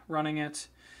stop running it,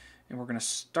 and we're going to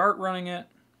start running it.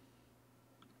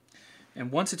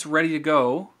 And once it's ready to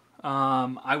go,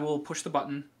 I will push the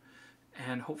button,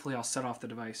 and hopefully I'll set off the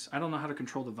device. I don't know how to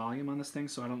control the volume on this thing,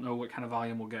 so I don't know what kind of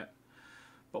volume we'll get,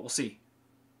 but we'll see.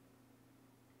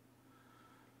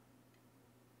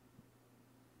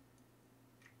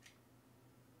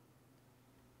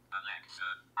 Alexa,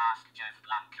 ask Jeff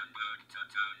Blankenburg to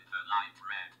turn the light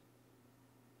red.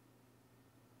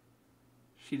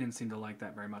 She didn't seem to like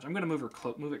that very much. I'm going to move it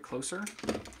closer.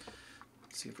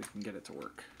 Let's see if we can get it to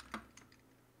work.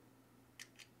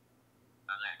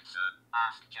 Alexa,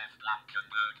 ask Jeff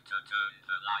Blankenburg to turn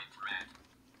the light red.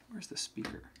 Where's the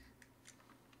speaker?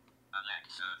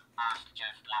 Alexa, ask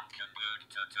Jeff Blankenburg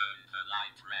to turn the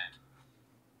light red.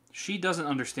 She doesn't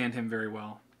understand him very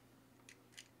well.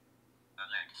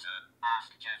 Alexa,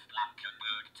 ask Jeff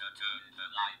Blankenburg to turn the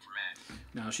light red.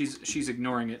 No, she's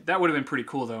ignoring it. That would have been pretty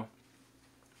cool, though.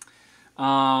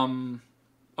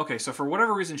 Okay, so for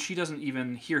whatever reason, she doesn't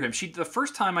even hear him. The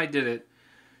first time I did it,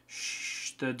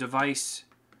 the device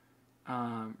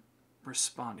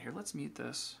responded. Here, let's mute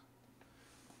this.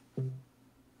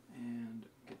 And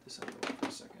get this out of the way for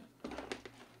a second.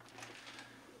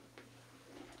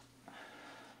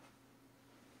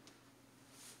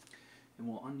 And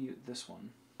we'll unmute this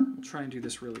one. We'll try and do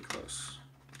this really close.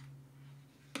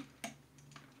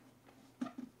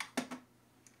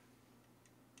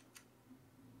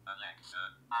 Alexa,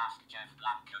 ask Jeff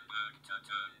Blankenburg to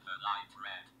turn the light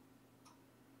red.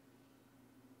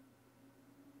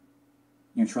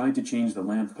 You tried to change the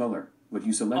lamp color, but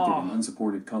you selected an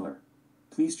unsupported color.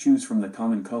 Please choose from the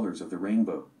common colors of the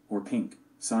rainbow, or pink,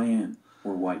 cyan,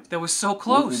 or white. That was so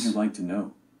close. What would you like to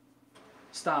know?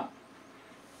 Stop.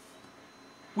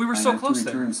 We were so close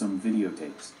there. I have to return some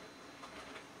videotapes.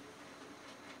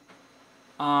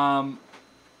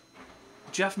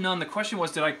 Jeff Nunn, the question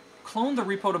was, did I clone the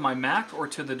repo to my Mac or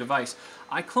to the device?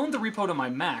 I cloned the repo to my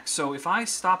Mac, so if I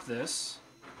stop this,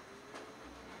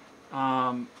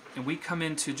 and we come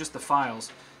into just the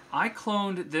files, I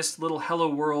cloned this little Hello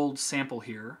World sample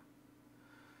here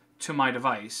to my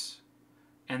device,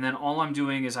 and then all I'm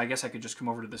doing is, I guess I could just come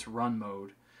over to this run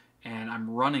mode, and I'm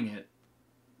running it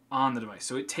on the device.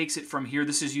 So it takes it from here.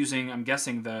 This is using, I'm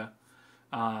guessing, the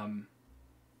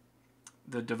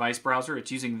device browser.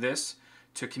 It's using this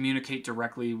to communicate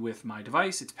directly with my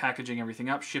device. It's packaging everything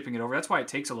up, shipping it over. That's why it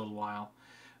takes a little while,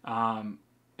 and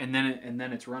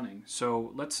then it's running.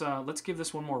 So let's give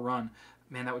this one more run.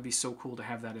 Man, that would be so cool to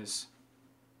have that as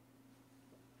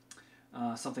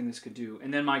something this could do.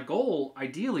 And then my goal,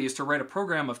 ideally, is to write a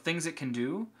program of things it can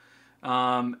do,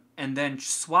 and then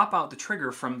swap out the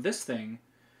trigger from this thing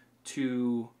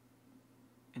to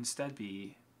instead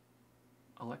be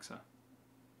Alexa.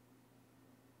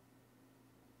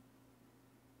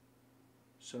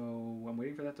 So I'm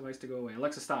waiting for that device to go away.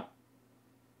 Alexa, stop.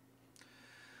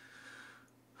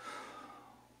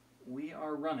 We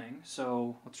are running,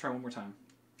 so let's try one more time.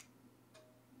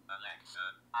 Alexa,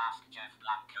 ask Jeff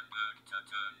Blankenburg to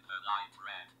turn the light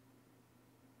red.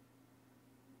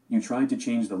 You tried to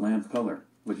change the lamp color,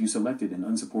 but you selected an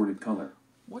unsupported color.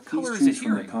 What Please color is choose it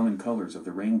from hearing? the common colors of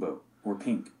the rainbow, or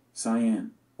pink,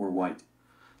 cyan, or white.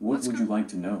 What would you like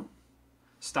to know?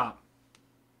 Stop.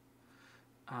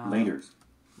 Laters.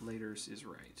 Laters is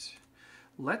right.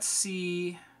 Let's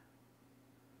see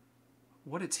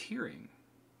what it's hearing,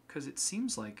 because it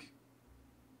seems like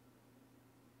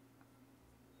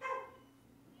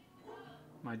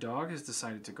my dog has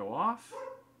decided to go off.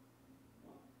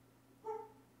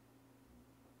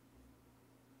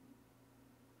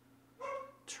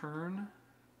 Turn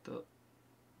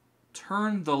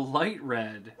the light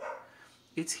red.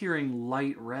 It's hearing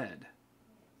light red.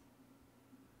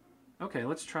 Okay,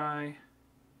 let's try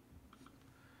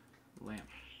lamp.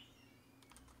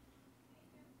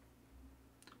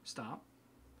 Stop.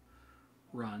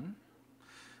 Run.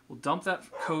 We'll dump that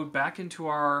code back into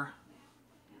our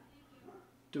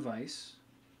device.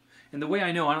 And the way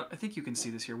I know, I think you can see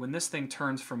this here, when this thing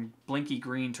turns from blinky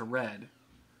green to red,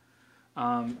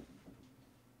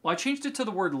 well, I changed it to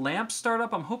the word lamp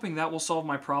startup. I'm hoping that will solve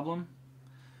my problem,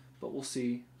 but we'll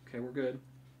see. Okay, we're good.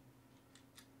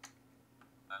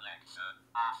 Alexa,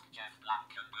 ask Jeff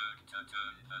Blankenburg to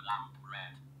turn the lamp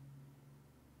red.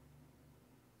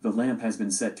 The lamp has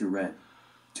been set to red.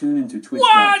 Tune into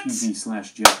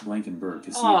twitch.tv/Jeff Blankenburg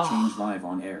to see it change live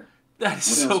on air. That is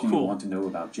so cool. What else do you want to know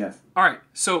about Jeff? All right,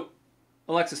 so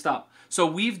Alexa, stop. So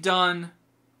we've done...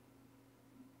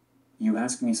 You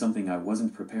asked me something I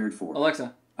wasn't prepared for.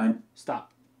 Alexa,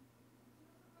 stop.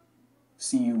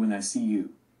 See you when I see you.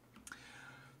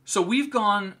 So we've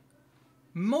gone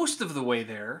most of the way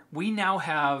there. We now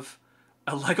have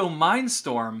a Lego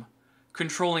Mindstorm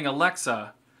controlling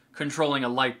Alexa, controlling a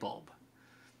light bulb.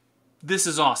 This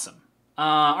is awesome.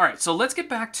 All right, so let's get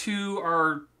back to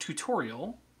our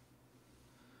tutorial.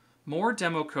 More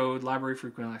demo code, library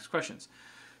frequently asked questions.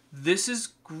 This is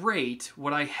great.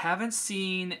 What I haven't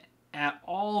seen at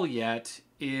all yet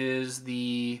is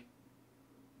the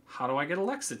how do I get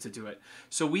Alexa to do it?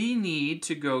 So we need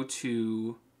to go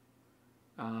to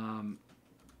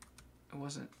it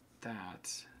wasn't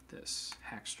that, this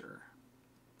Hackster.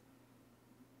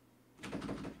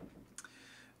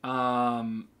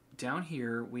 Down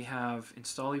here we have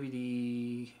install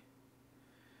EVD,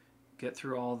 get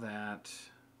through all that.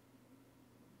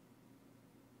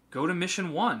 Go to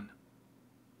mission 1.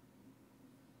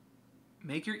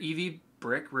 Make your EV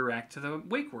brick react to the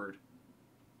wake word.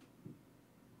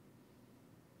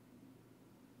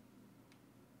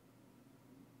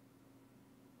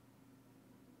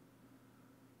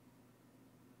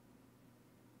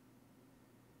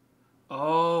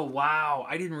 Oh, wow.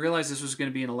 I didn't realize this was going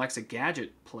to be an Alexa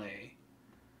gadget play.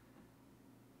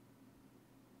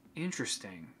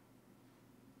 Interesting.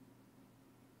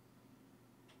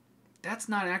 That's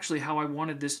not actually how I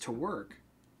wanted this to work.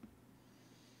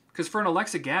 Because for an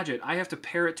Alexa gadget, I have to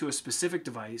pair it to a specific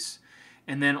device,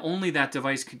 and then only that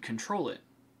device could control it.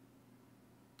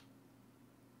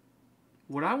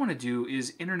 What I want to do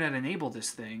is internet enable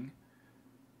this thing,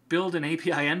 build an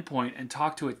API endpoint, and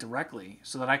talk to it directly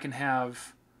so that I can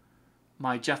have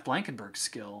my Jeff Blankenburg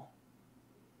skill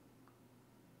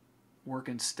work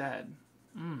instead.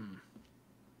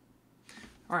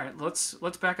 All right, let's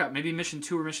back up. Maybe mission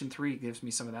 2 or mission 3 gives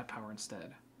me some of that power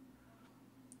instead.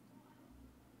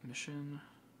 Mission.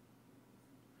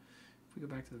 If we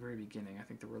go back to the very beginning, I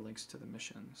think there were links to the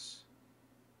missions.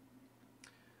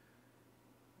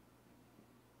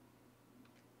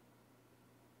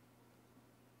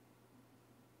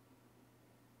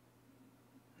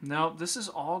 No, this is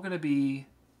all going to be...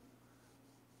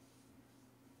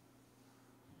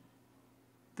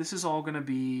 This is all going to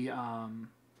be...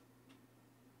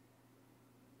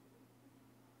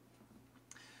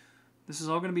 This is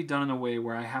all going to be done in a way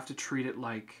where I have to treat it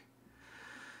like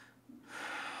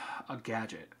a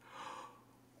gadget.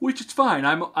 Which is fine.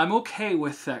 I'm okay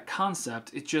with that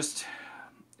concept. It just...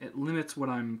 It limits what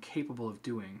I'm capable of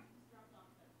doing.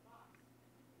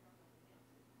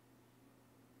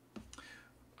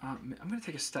 I'm going to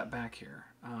take a step back here.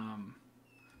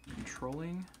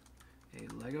 Controlling a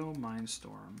Lego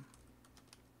Mindstorm.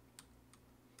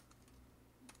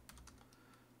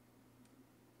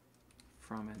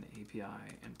 From an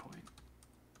API endpoint.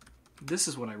 This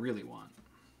is what I really want.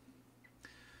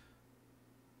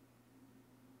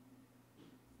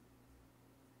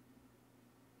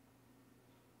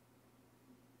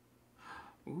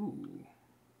 Ooh.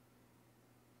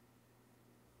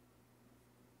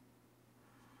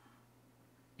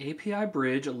 API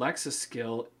bridge, Alexa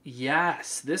skill.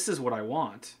 Yes, this is what I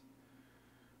want.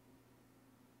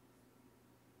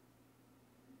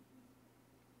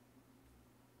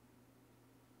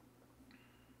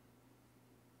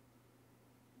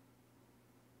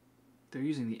 They're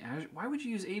using the Azure. Why would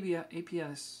you use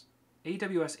AWS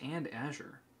and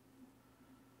Azure?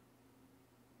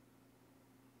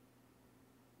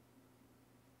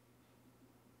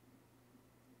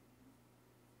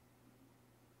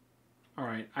 All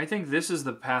right, I think this is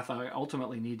the path I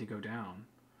ultimately need to go down,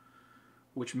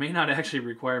 which may not actually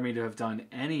require me to have done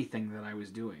anything that I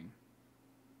was doing.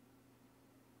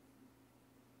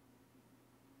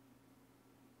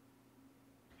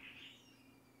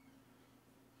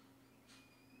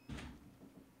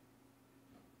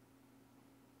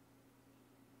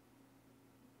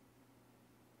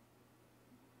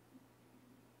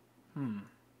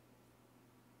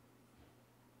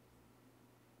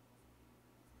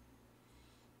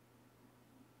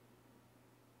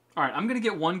 All right, I'm going to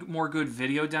get one more good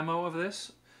video demo of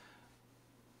this.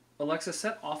 Alexa,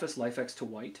 set Office LifeX to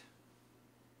white.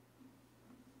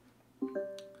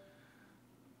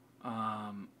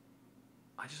 I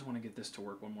just want to get this to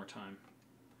work one more time.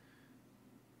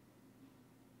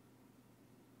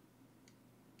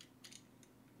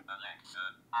 Alexa,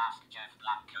 ask Jeff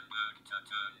Blankenburg to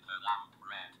turn the lamp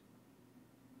red.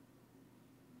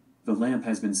 The lamp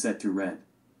has been set to red.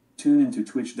 Tune into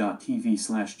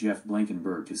twitch.tv/Jeff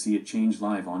Blankenburg to see it change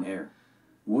live on air.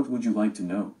 What would you like to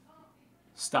know?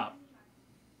 Stop.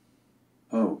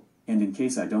 Oh, and in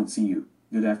case I don't see you,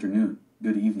 good afternoon,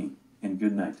 good evening, and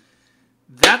good night.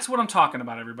 That's what I'm talking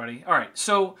about, everybody. All right,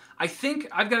 so I think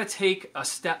I've got to take a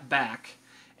step back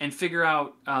and figure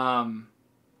out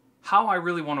how I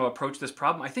really want to approach this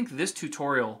problem. I think this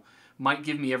tutorial might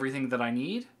give me everything that I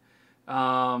need,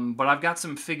 but I've got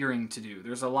some figuring to do.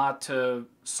 There's a lot to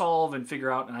solve and figure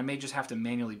out, and I may just have to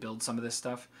manually build some of this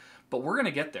stuff. But we're going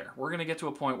to get there. We're going to get to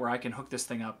a point where I can hook this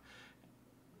thing up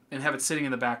and have it sitting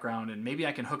in the background, and maybe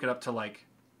I can hook it up to like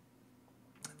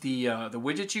the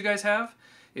widgets you guys have.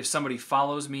 If somebody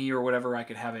follows me or whatever, I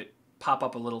could have it pop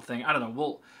up a little thing. I don't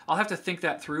know. I'll have to think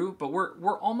that through, but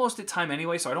we're almost at time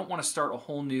anyway, so I don't want to start a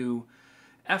whole new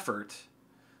effort.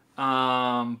 But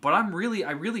I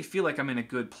really feel like I'm in a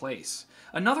good place.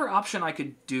 Another option I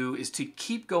could do is to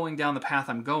keep going down the path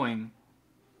I'm going,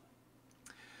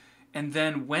 and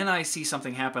then when I see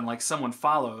something happen, like someone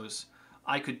follows,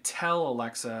 I could tell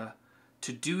Alexa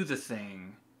to do the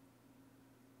thing.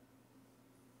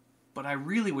 But I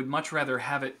really would much rather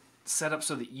have it set up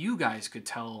so that you guys could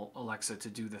tell Alexa to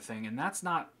do the thing, and that's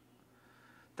not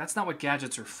what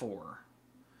gadgets are for.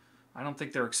 I don't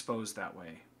think they're exposed that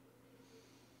way.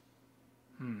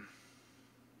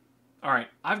 All right,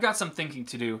 I've got some thinking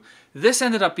to do. This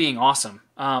ended up being awesome.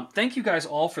 Thank you guys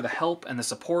all for the help and the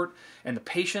support and the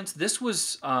patience. This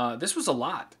was a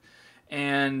lot,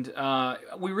 and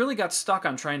we really got stuck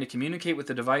on trying to communicate with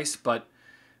the device, but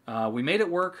we made it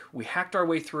work. We hacked our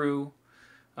way through,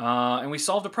 and we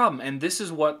solved a problem. And this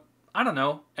is what, I don't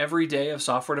know, every day of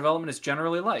software development is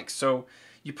generally like. So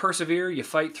you persevere, you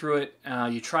fight through it,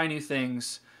 you try new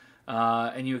things,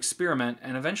 and you experiment,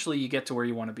 and eventually you get to where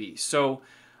you want to be. So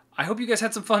I hope you guys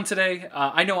had some fun today.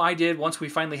 I know I did once we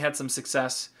finally had some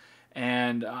success,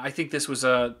 and I think this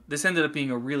ended up being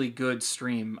a really good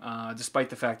stream, despite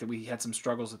the fact that we had some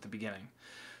struggles at the beginning.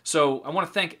 So I want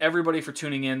to thank everybody for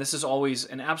tuning in. This is always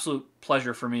an absolute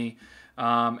pleasure for me.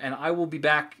 And I will be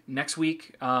back next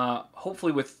week,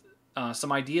 hopefully with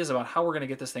some ideas about how we're going to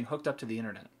get this thing hooked up to the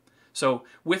internet. So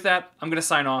with that, I'm going to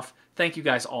sign off. Thank you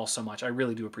guys all so much. I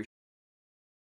really do appreciate it.